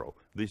are 0.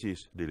 This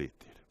is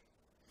deleted.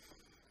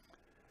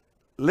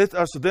 Let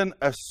us then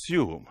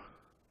assume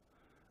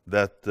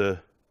that the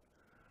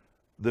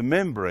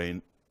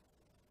membrane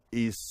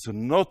is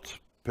not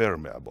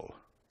permeable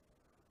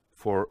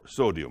for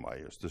sodium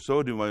ions. The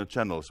sodium ion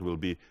channels will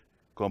be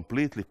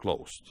completely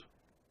closed.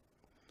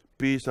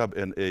 P sub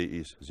Na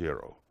is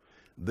 0.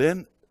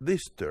 Then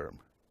this term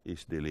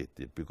is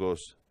deleted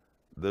because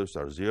those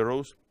are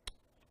zeros.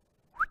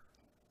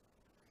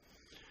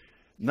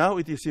 Now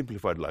it is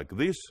simplified like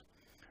this,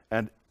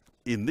 and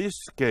in this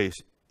case,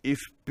 if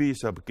P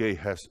sub k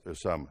has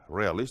some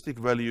realistic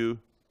value,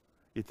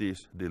 it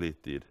is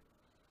deleted,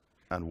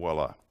 and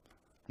voila.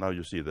 Now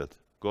you see that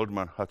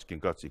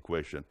Goldman-Hodgkin-Katz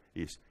equation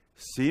is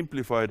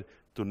simplified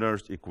to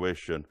Nernst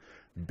equation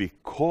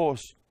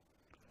because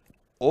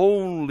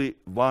only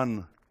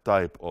one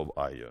type of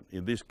ion,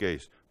 in this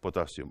case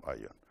potassium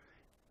ion,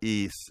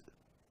 is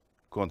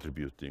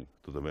contributing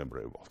to the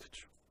membrane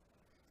voltage.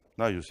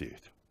 Now you see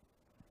it.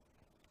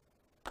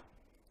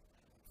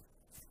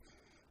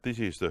 This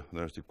is the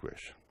Nernst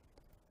equation.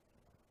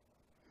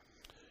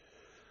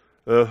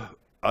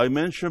 I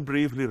mentioned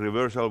briefly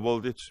reversal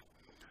voltage,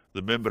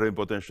 the membrane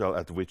potential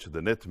at which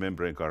the net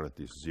membrane current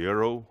is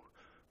 0.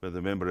 When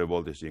the membrane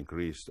voltage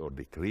increased or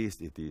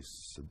decreased, it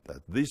is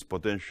at this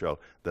potential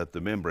that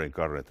the membrane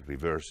current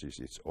reverses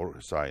its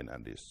sign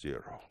and is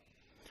 0.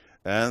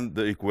 And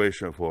the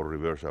equation for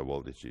reversal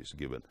voltage is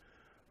given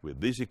with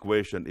this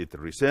equation. It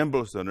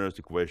resembles the Nernst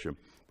equation,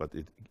 but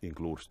it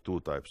includes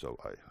two types of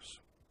ions.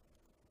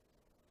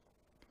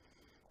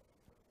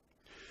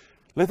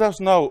 Let us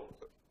now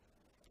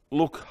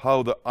look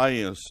how the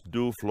ions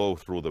do flow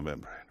through the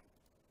membrane.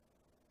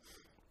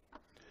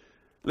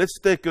 Let's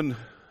take an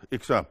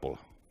example.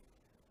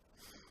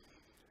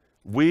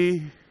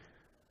 We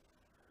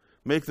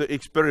make the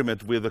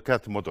experiment with the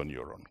cat motor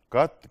neuron.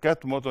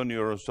 Cat motor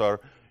neurons are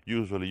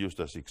usually used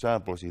as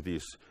examples. It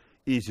is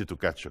easy to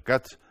catch a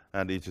cat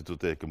and easy to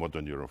take a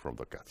motor neuron from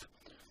the cat.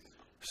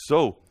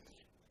 So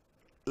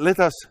let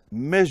us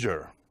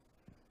measure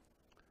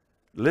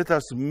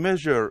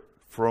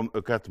from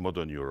a cat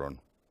motor neuron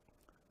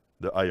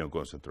the ion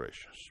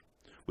concentrations.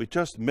 We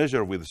just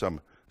measure with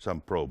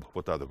some probe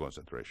what are the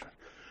concentrations.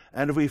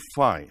 And we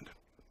find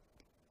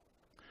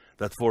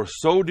that for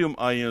sodium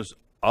ions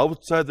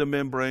outside the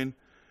membrane,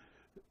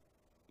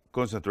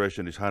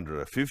 concentration is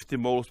 150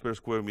 moles per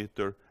square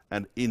meter,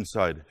 and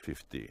inside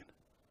 15.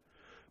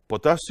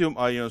 Potassium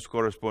ions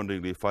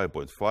correspondingly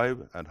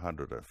 5.5 and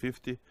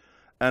 150,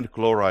 and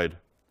chloride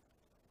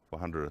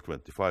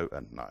 125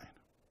 and 9.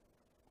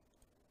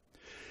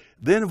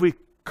 Then we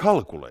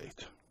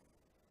calculate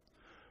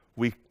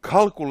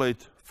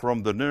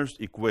from the Nernst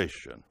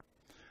equation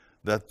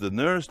that the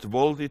Nernst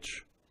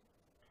voltage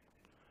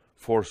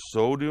for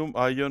sodium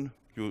ion,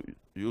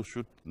 you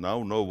should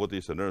now know what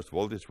is the Nernst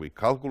voltage. We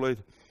calculate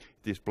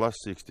it is plus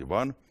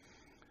 61.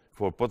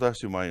 For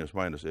potassium ions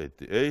minus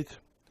 88,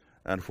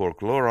 and for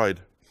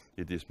chloride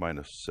it is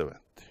minus 70.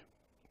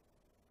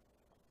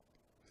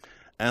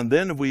 And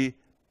then we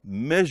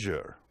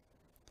measure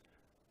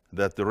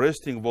that the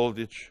resting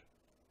voltage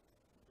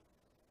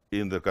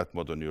in the gut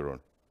motor neuron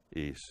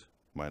is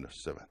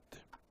minus 70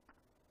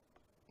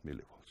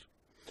 millivolts.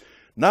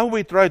 Now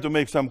we try to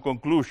make some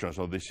conclusions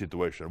on this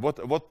situation.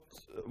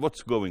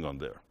 What's going on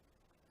there?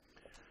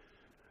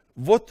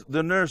 What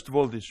the nurse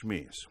voltage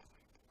means?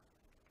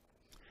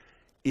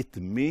 It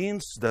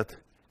means that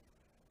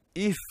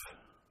if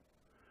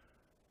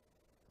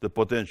the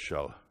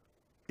potential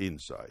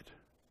inside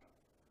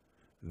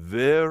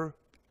were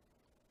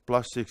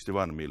plus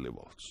 61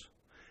 millivolts,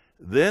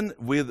 then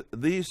with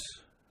these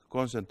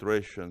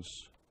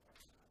concentrations,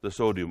 the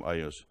sodium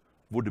ions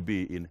would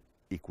be in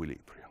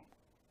equilibrium.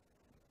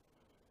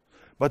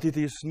 But it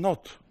is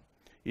not.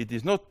 It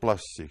is not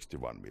plus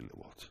 61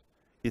 millivolts.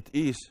 It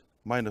is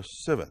minus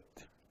 70.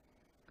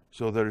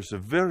 So there is a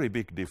very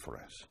big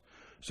difference.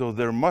 So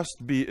there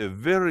must be a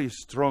very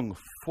strong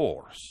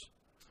force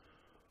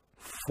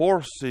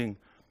forcing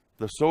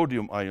the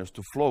sodium ions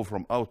to flow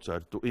from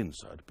outside to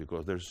inside,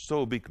 because there's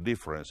so big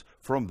difference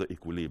from the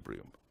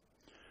equilibrium.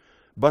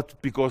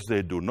 But because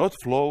they do not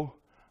flow,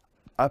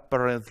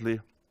 apparently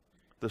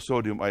the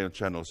sodium ion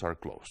channels are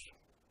closed.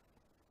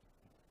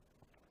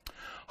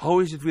 How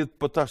is it with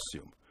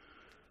potassium?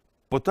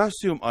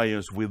 Potassium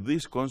ions with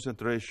these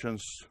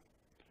concentrations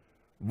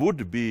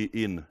would be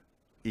in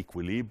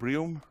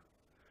equilibrium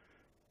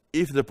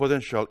if the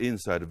potential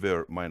inside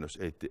were minus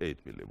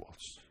 88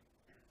 millivolts.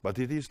 But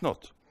it is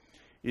not.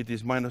 It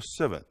is minus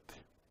 70.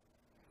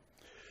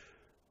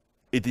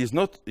 It is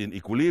not in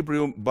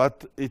equilibrium,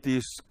 but it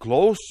is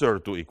closer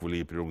to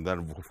equilibrium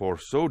than for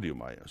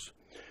sodium ions.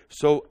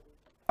 So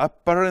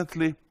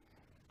apparently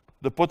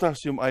the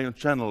potassium ion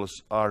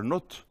channels are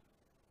not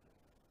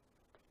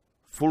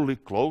fully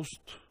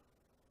closed,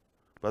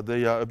 but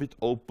they are a bit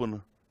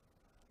open,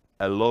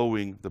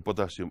 allowing the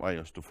potassium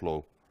ions to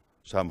flow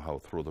somehow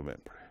through the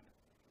membrane.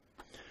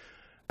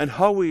 And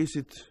how is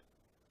it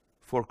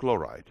for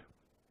chloride?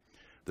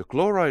 The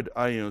chloride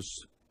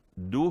ions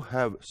do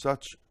have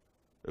such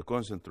a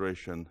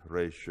concentration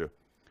ratio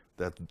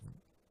that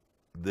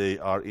they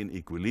are in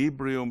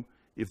equilibrium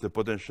if the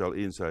potential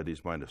inside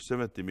is minus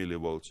 70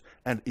 millivolts,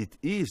 and it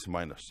is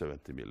minus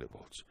 70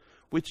 millivolts,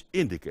 which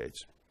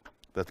indicates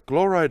that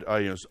chloride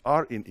ions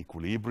are in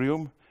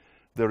equilibrium.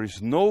 There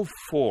is no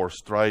force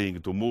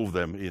trying to move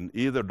them in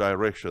either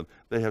direction.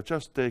 They have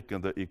just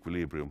taken the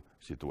equilibrium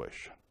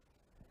situation.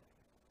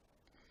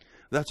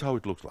 That's how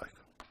it looks like.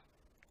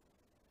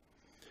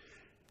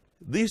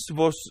 This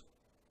was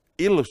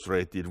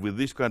illustrated with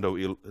this kind of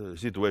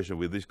situation,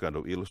 with this kind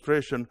of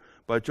illustration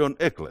by John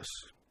Eccles,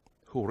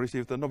 who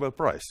received the Nobel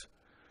Prize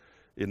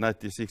in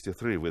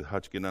 1963 with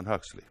Hodgkin and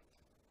Huxley.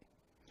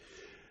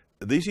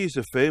 This is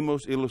a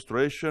famous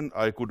illustration.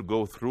 I could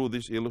go through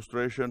this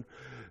illustration,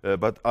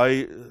 but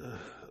I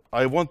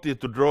wanted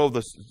to draw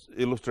this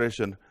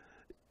illustration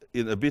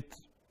in a bit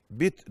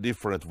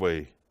different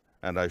way,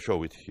 and I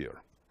show it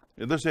here.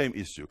 In the same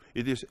issue.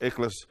 It is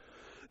Eccles'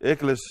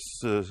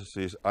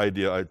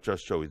 idea. I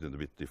just show it in a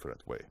bit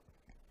different way.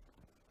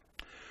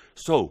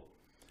 So,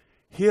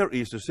 here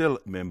is the cell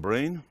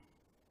membrane.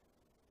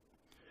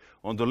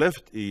 On the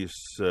left is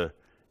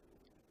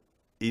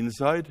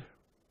inside.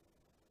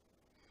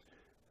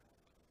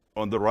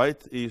 On the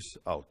right is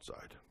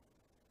outside.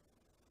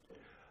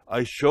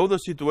 I show the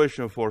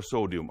situation for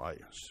sodium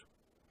ions.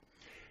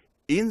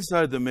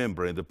 Inside the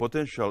membrane, the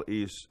potential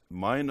is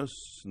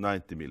minus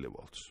 90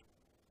 millivolts.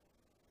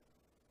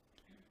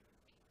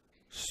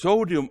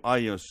 Sodium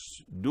ions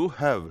do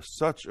have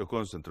such a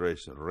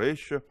concentration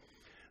ratio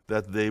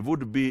that they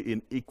would be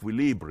in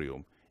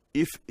equilibrium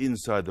if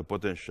inside the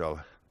potential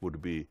would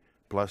be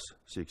plus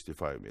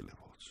 65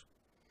 millivolts.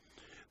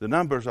 The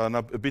numbers are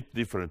a bit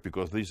different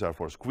because these are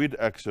for squid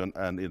axon,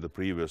 and in the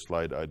previous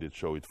slide I did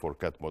show it for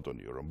cat motor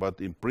neuron. But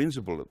in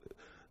principle,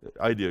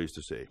 the idea is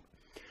the same.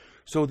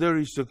 So there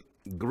is a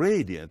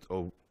gradient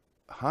of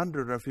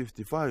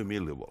 155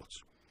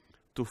 millivolts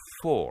to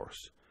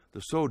force the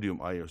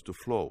sodium ions to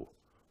flow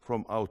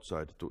from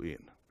outside to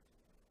in.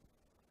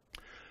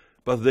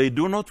 But they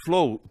do not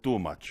flow too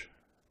much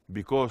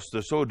because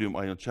the sodium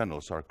ion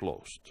channels are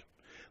closed.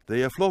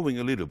 They are flowing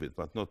a little bit,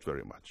 but not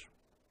very much.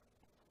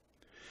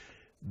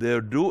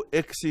 There do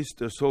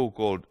exist a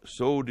so-called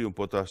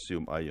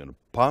sodium-potassium ion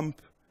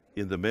pump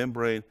in the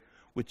membrane,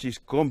 which is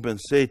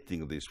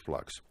compensating this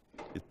flux.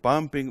 It's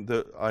pumping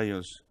the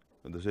ions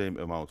in the same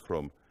amount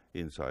from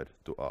inside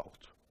to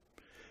out.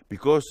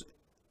 Because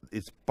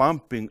it's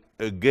pumping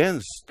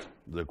against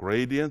the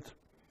gradient,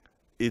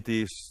 it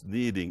is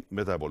needing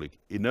metabolic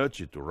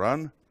energy to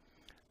run,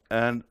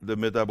 and the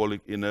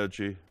metabolic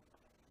energy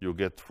you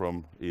get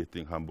from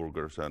eating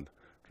hamburgers and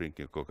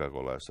drinking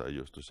Coca-Cola, as I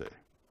used to say.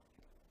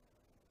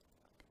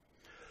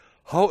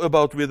 How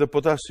about with the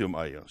potassium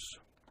ions?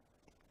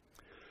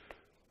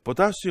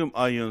 Potassium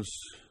ions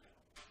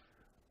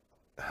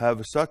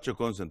have such a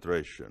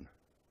concentration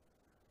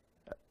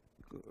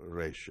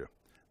ratio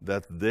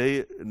that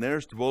their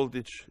nearest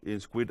voltage in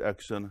squid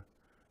axon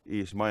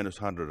is minus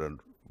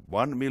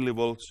 101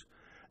 millivolts,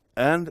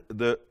 And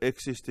the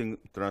existing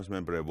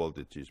transmembrane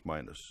voltage is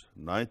minus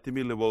 90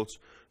 millivolts,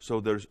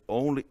 so there's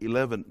only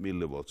 11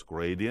 millivolts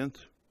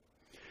gradient.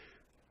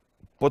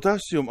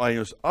 Potassium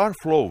ions are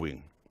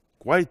flowing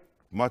quite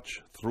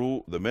much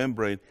through the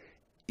membrane,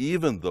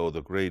 even though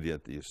the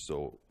gradient is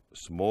so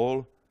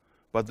small,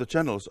 but the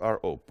channels are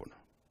open.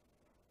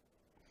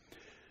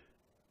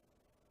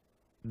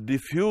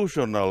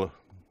 Diffusional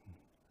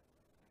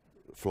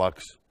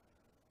flux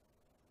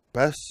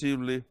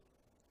passively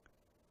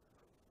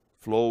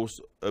flows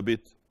a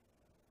bit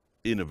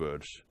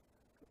inwards.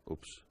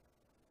 Oops.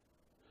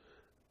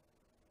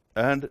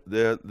 And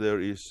there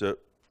is a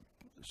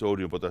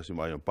sodium-potassium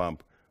ion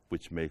pump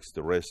which makes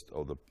the rest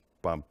of the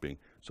pumping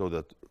so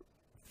that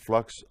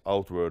flux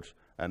outwards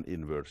and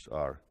inwards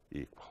are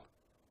equal.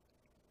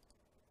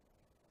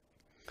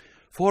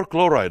 For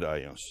chloride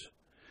ions,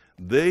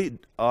 they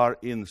are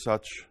in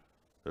such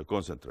a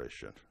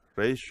concentration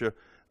ratio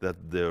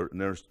that their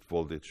Nernst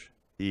voltage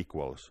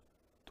equals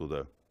to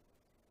the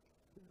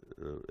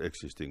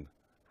existing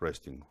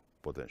resting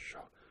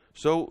potential.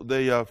 So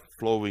they are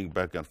flowing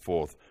back and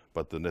forth,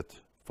 but the net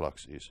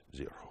flux is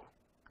 0.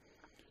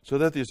 So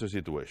that is the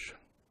situation.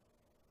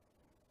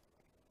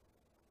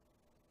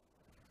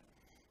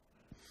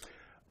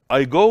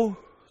 I go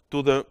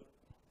to the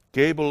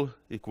cable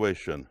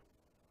equation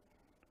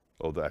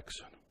of the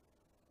axon.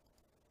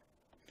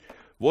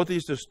 What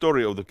is the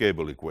story of the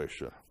cable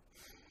equation?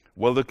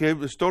 Well,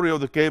 the story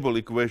of the cable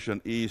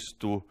equation is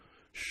to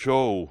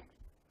show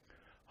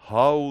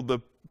how the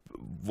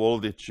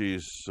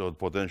voltages or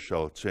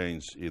potential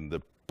change in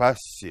the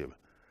passive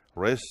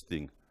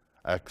resting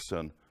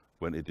axon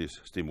when it is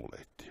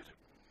stimulated.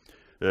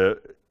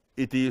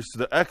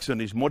 The axon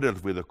is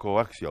modeled with a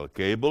coaxial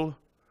cable,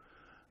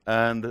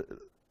 and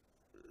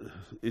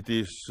it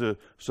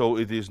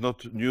is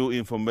not new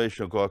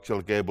information.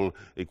 Coaxial cable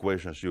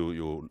equations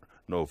you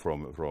know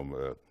from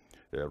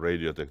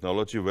radio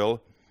technology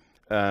well,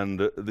 and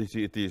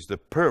the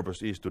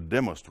purpose is to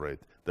demonstrate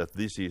that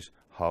this is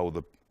how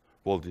the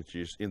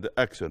voltages in the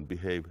axon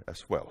behave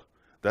as well.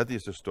 That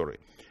is the story.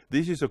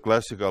 This is a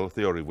classical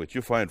theory which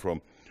you find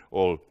from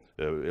all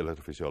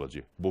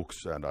electrophysiology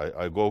books, and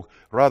I go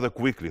rather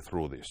quickly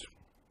through this.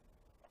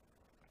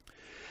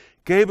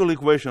 Cable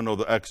equation of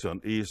the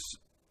axon is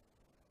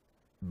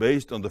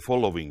based on the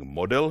following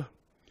model.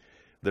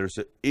 There's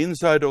an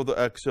inside of the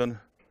axon,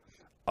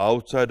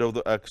 outside of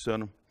the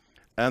axon,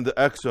 and the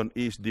axon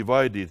is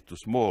divided to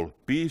small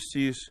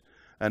pieces,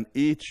 and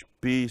each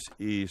piece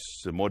is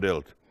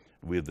modeled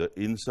with the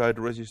inside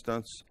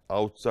resistance,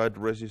 outside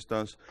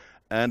resistance,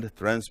 and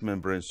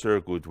transmembrane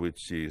circuit,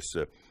 which is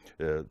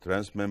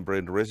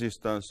transmembrane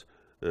resistance,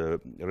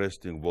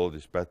 resting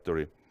voltage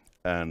battery,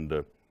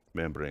 and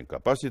membrane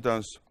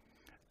capacitance.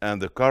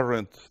 And the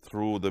current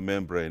through the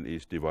membrane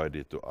is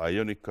divided to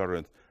ionic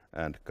current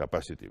and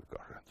capacitive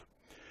current.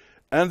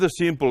 And the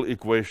simple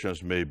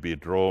equations may be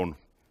drawn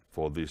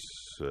for this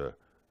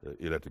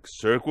electric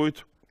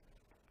circuit.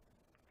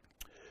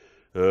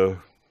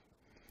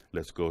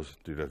 Let's go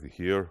directly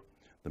here.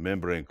 The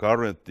membrane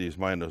current is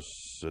minus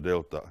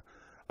delta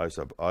I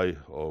sub I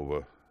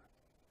over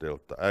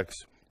delta x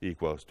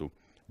equals to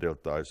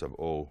delta I sub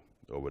O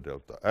over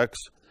delta x.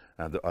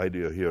 And the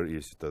idea here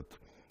is that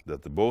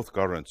both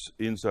currents,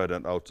 inside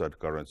and outside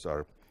currents,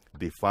 are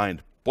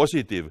defined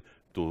positive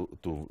to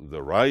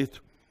the right.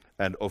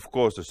 And of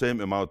course, the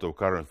same amount of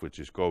current which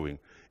is going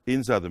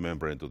inside the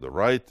membrane to the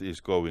right is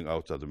going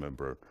outside the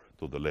membrane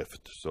to the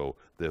left. So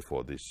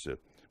therefore, this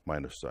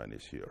minus sign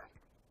is here.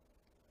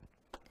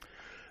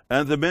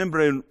 And the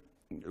membrane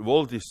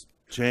voltage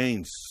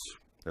change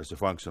as a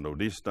function of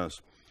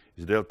distance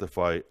is delta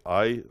phi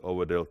I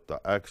over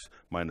delta x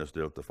minus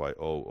delta phi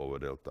O over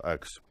delta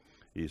x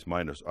is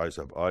minus I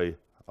sub I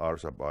R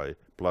sub I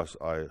plus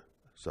I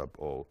sub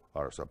O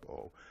R sub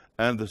O.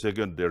 And the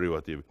second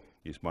derivative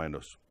is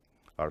minus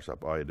R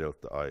sub I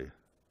delta I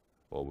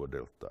over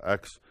delta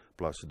x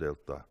plus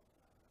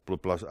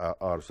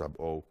R sub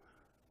O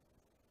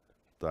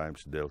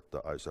times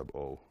delta I sub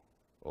O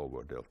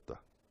over delta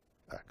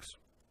x.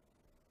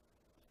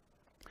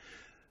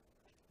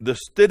 The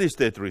steady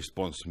state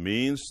response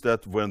means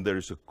that when there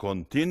is a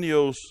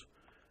continuous,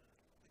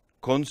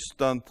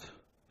 constant,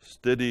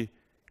 steady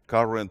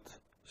current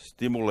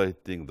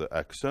stimulating the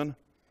axon,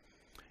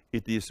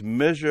 it is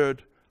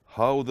measured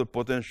how the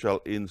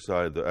potential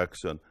inside the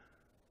axon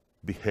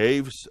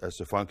behaves as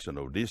a function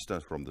of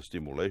distance from the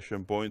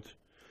stimulation point.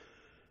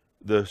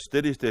 The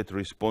steady state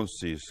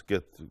responses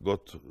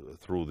got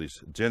through this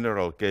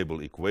general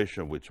cable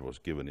equation which was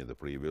given in the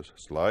previous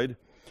slide,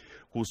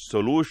 whose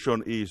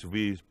solution is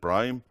V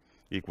prime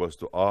equals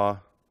to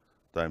R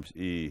times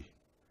E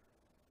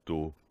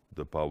to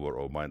the power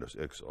of minus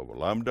x over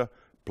lambda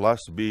plus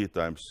B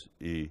times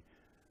E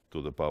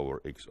to the power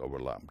x over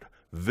lambda,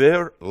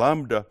 where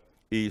lambda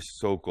is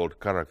so-called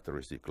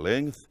characteristic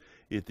length.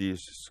 It is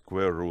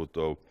square root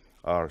of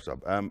R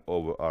sub m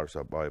over R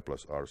sub I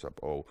plus R sub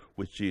O,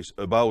 which is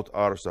about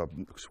R sub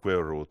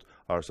square root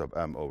R sub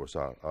m over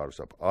R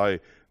sub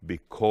I,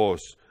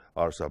 because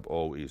R sub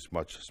O is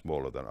much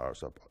smaller than R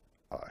sub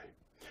I.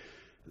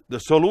 The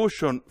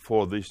solution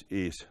for this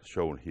is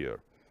shown here.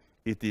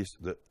 It is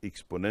the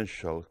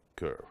exponential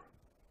curve,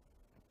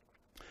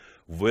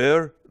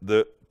 where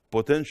the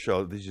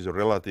potential, this is a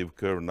relative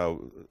curve now,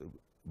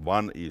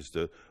 one is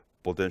the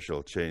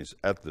potential change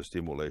at the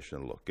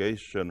stimulation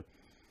location.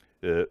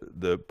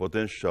 The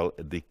potential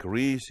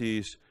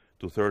decreases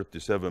to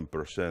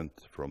 37%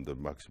 from the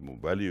maximum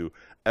value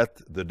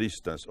at the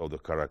distance of the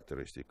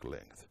characteristic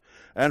length.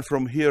 And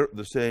from here,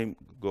 the same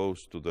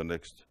goes to the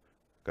next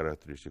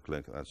characteristic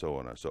length, and so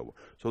on and so on.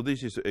 So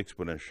this is the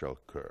exponential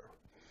curve.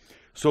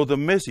 So the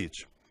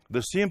message,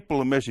 the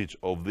simple message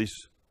of this,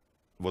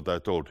 what I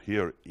told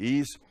here,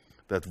 is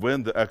that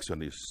when the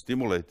axon is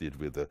stimulated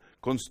with a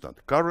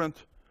constant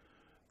current,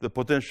 the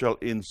potential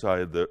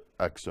inside the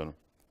axon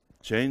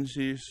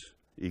changes,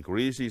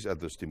 increases at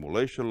the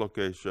stimulation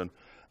location,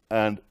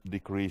 and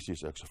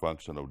decreases as a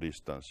function of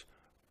distance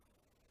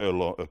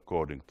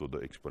according to the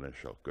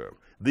exponential curve.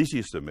 This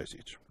is the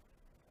message.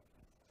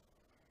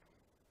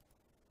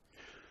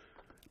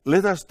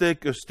 Let us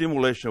take a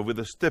stimulation with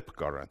a step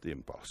current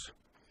impulse.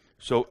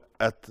 So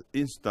at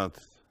instant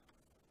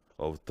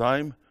of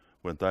time,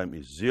 when time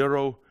is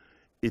 0,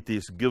 it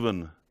is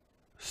given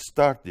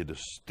started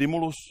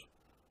stimulus,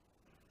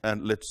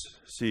 and let's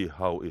see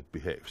how it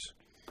behaves.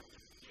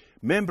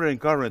 Membrane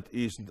current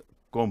is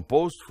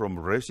composed from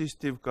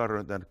resistive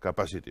current and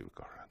capacitive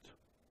current.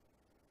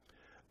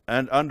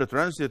 And under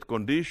transient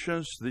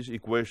conditions, this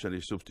equation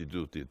is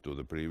substituted to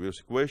the previous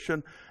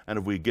equation,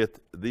 and we get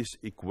this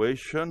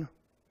equation,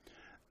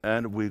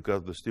 and we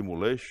got the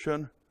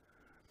stimulation,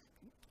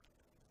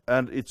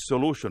 and its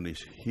solution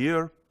is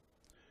here,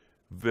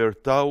 where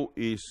tau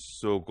is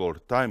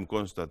so-called time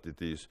constant.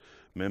 It is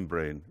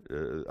membrane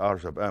R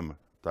sub m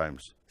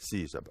times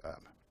C sub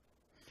m.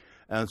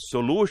 And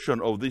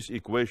solution of this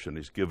equation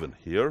is given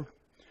here.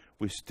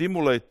 We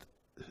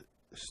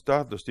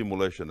start the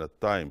stimulation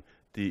at time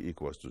t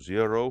equals to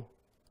 0,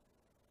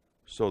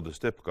 so the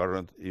step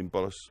current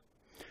impulse,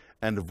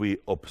 and we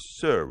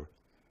observe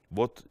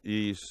what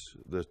is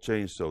the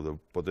change of the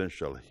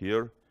potential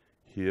here,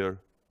 here,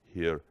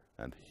 here,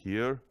 and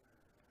here,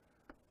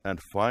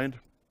 and find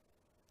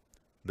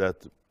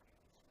that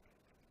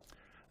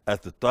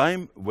at the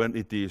time when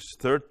it is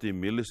 30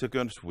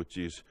 milliseconds, which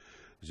is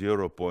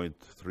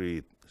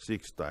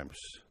 0.36 times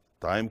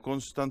time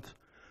constant,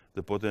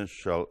 the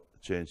potential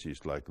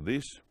changes like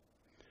this.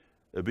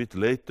 A bit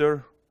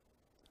later,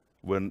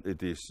 when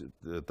it is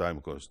the time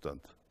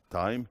constant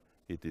time,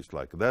 it is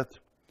like that,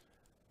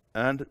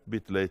 and a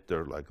bit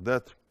later like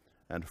that,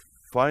 and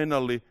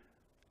finally,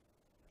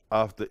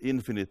 after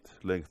infinite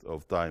length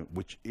of time,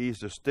 which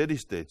is a steady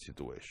state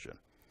situation,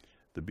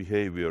 the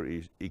behavior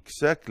is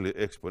exactly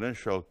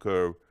exponential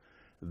curve.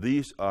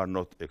 These are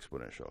not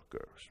exponential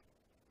curves.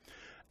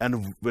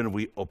 And when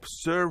we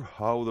observe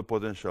how the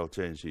potential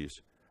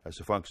changes as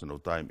a function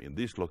of time in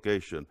this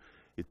location,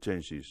 it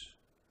changes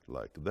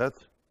like that.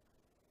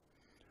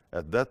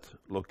 At that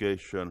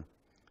location,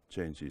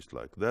 changes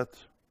like that.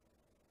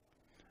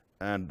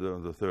 And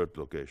the third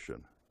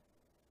location,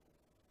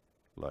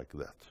 like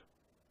that.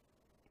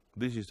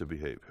 This is the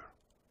behavior.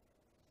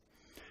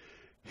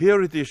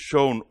 Here it is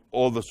shown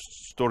all the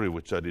story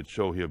which I did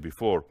show here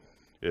before,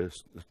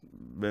 is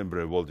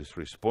membrane voltage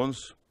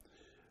response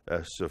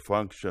as a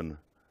function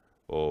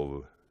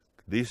of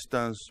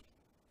distance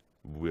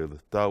with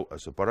tau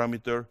as a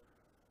parameter,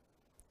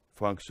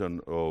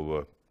 function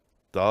of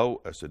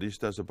tau as a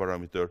distance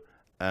parameter,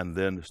 and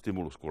then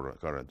stimulus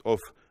current off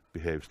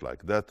behaves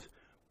like that,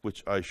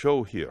 which I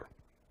show here.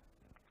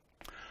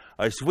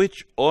 I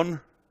switch on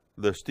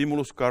the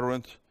stimulus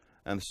current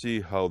and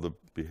see how the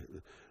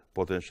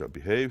potential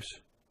behaves.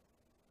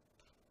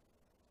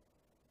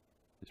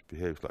 It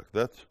behaves like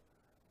that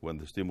when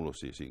the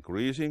stimulus is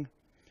increasing,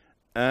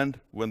 and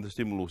when the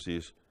stimulus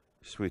is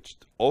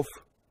switched off,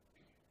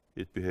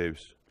 it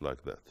behaves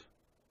like that.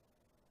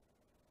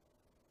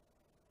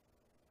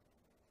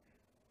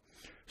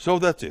 So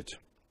that's it.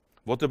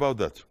 What about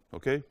that?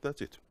 Okay,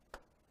 that's it.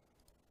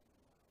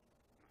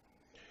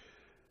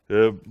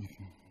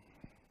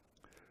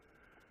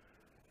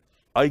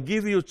 I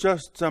give you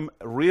just some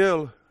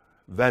real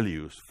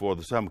values for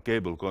some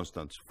cable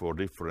constants for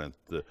different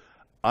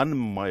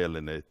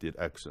unmyelinated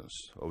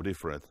axons of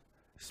different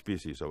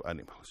species of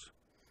animals.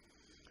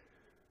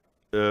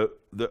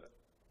 The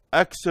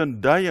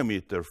axon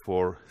diameter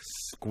for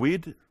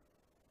squid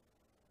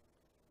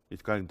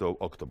is kind of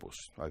octopus.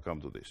 I come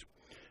to this.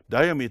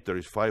 Diameter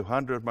is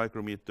 500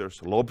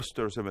 micrometers,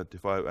 lobster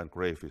 75, and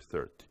crayfish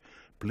 30.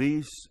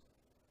 Please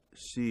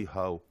see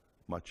how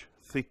much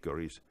thicker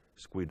is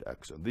squid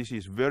axon. This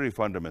is very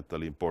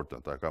fundamentally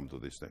important. I come to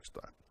this next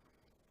time.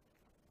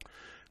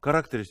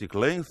 Characteristic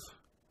length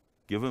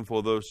given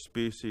for those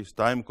species,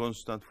 time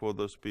constant for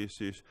those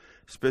species,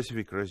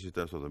 specific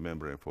resistance of the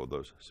membrane for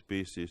those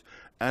species,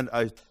 and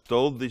I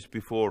told this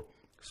before,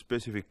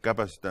 specific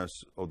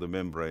capacitance of the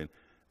membrane,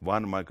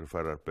 1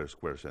 microfarad per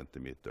square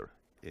centimeter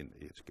in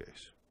each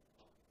case.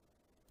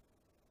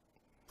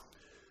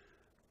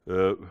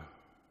 The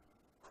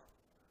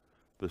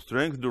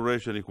strength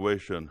duration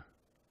equation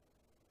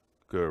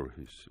curve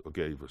is,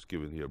 okay, it was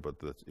given here, but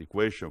the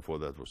equation for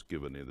that was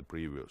given in the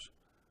previous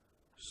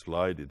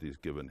slide. It is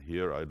given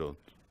here. I don't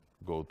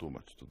go too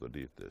much to the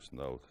details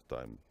now. The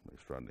time is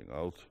running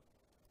out.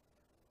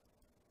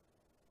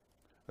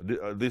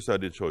 This I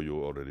did show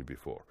you already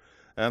before.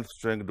 And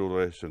strength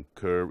duration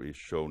curve is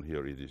shown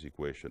here. This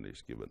equation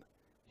is given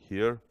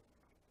here.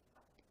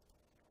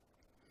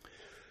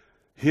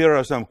 Here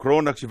are some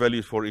Chronax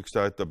values for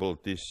excitable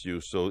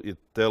tissues, so it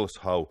tells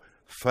how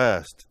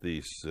fast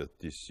these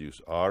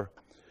tissues are.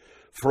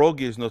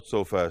 Frog is not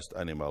so fast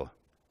animal,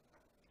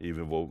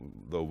 even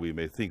though we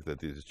may think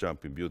that it is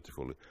jumping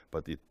beautifully,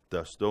 but it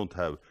don't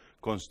have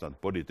constant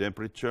body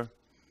temperature.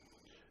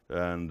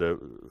 And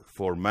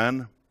for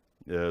man,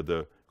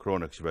 the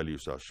Chronax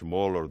values are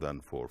smaller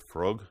than for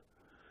frog.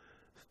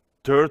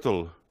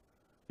 Turtle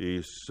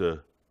is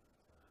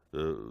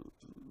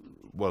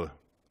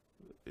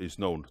is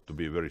known to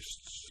be a very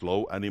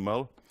slow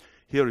animal.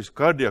 Here is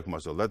cardiac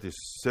muscle, that is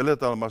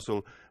skeletal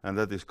muscle, and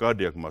that is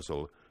cardiac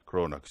muscle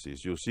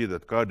chronaxes. You see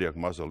that cardiac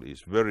muscle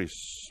is very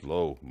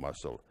slow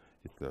muscle.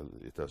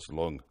 It has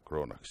long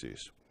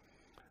chronaxes.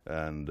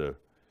 And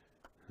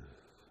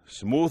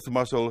smooth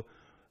muscle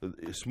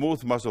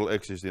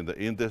exists in the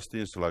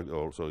intestines, like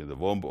also in the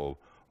womb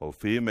of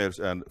females.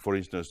 And for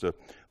instance,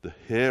 the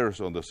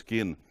hairs on the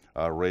skin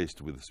are raised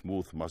with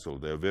smooth muscle.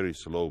 They are very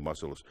slow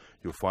muscles.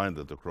 You find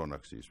that the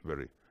chronax is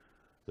very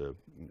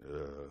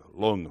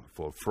long.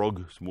 For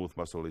frog, smooth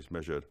muscle is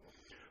measured.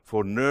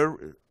 For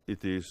nerve,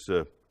 it is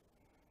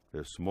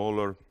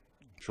smaller,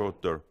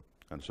 shorter,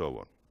 and so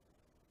on.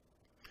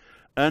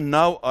 And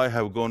now I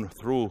have gone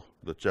through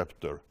the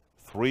chapter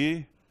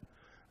 3,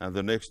 and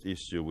the next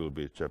issue will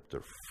be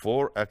chapter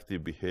 4,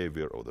 active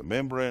behavior of the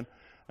membrane,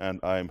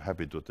 and I'm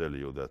happy to tell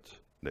you that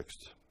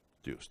next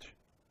Tuesday.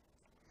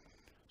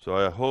 So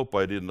I hope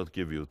I did not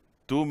give you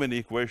too many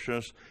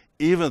equations,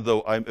 even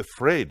though I'm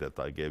afraid that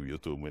I gave you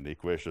too many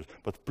equations.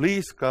 But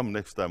please come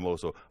next time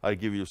also. I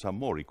give you some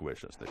more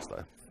equations next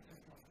time.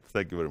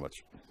 Thank you very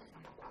much.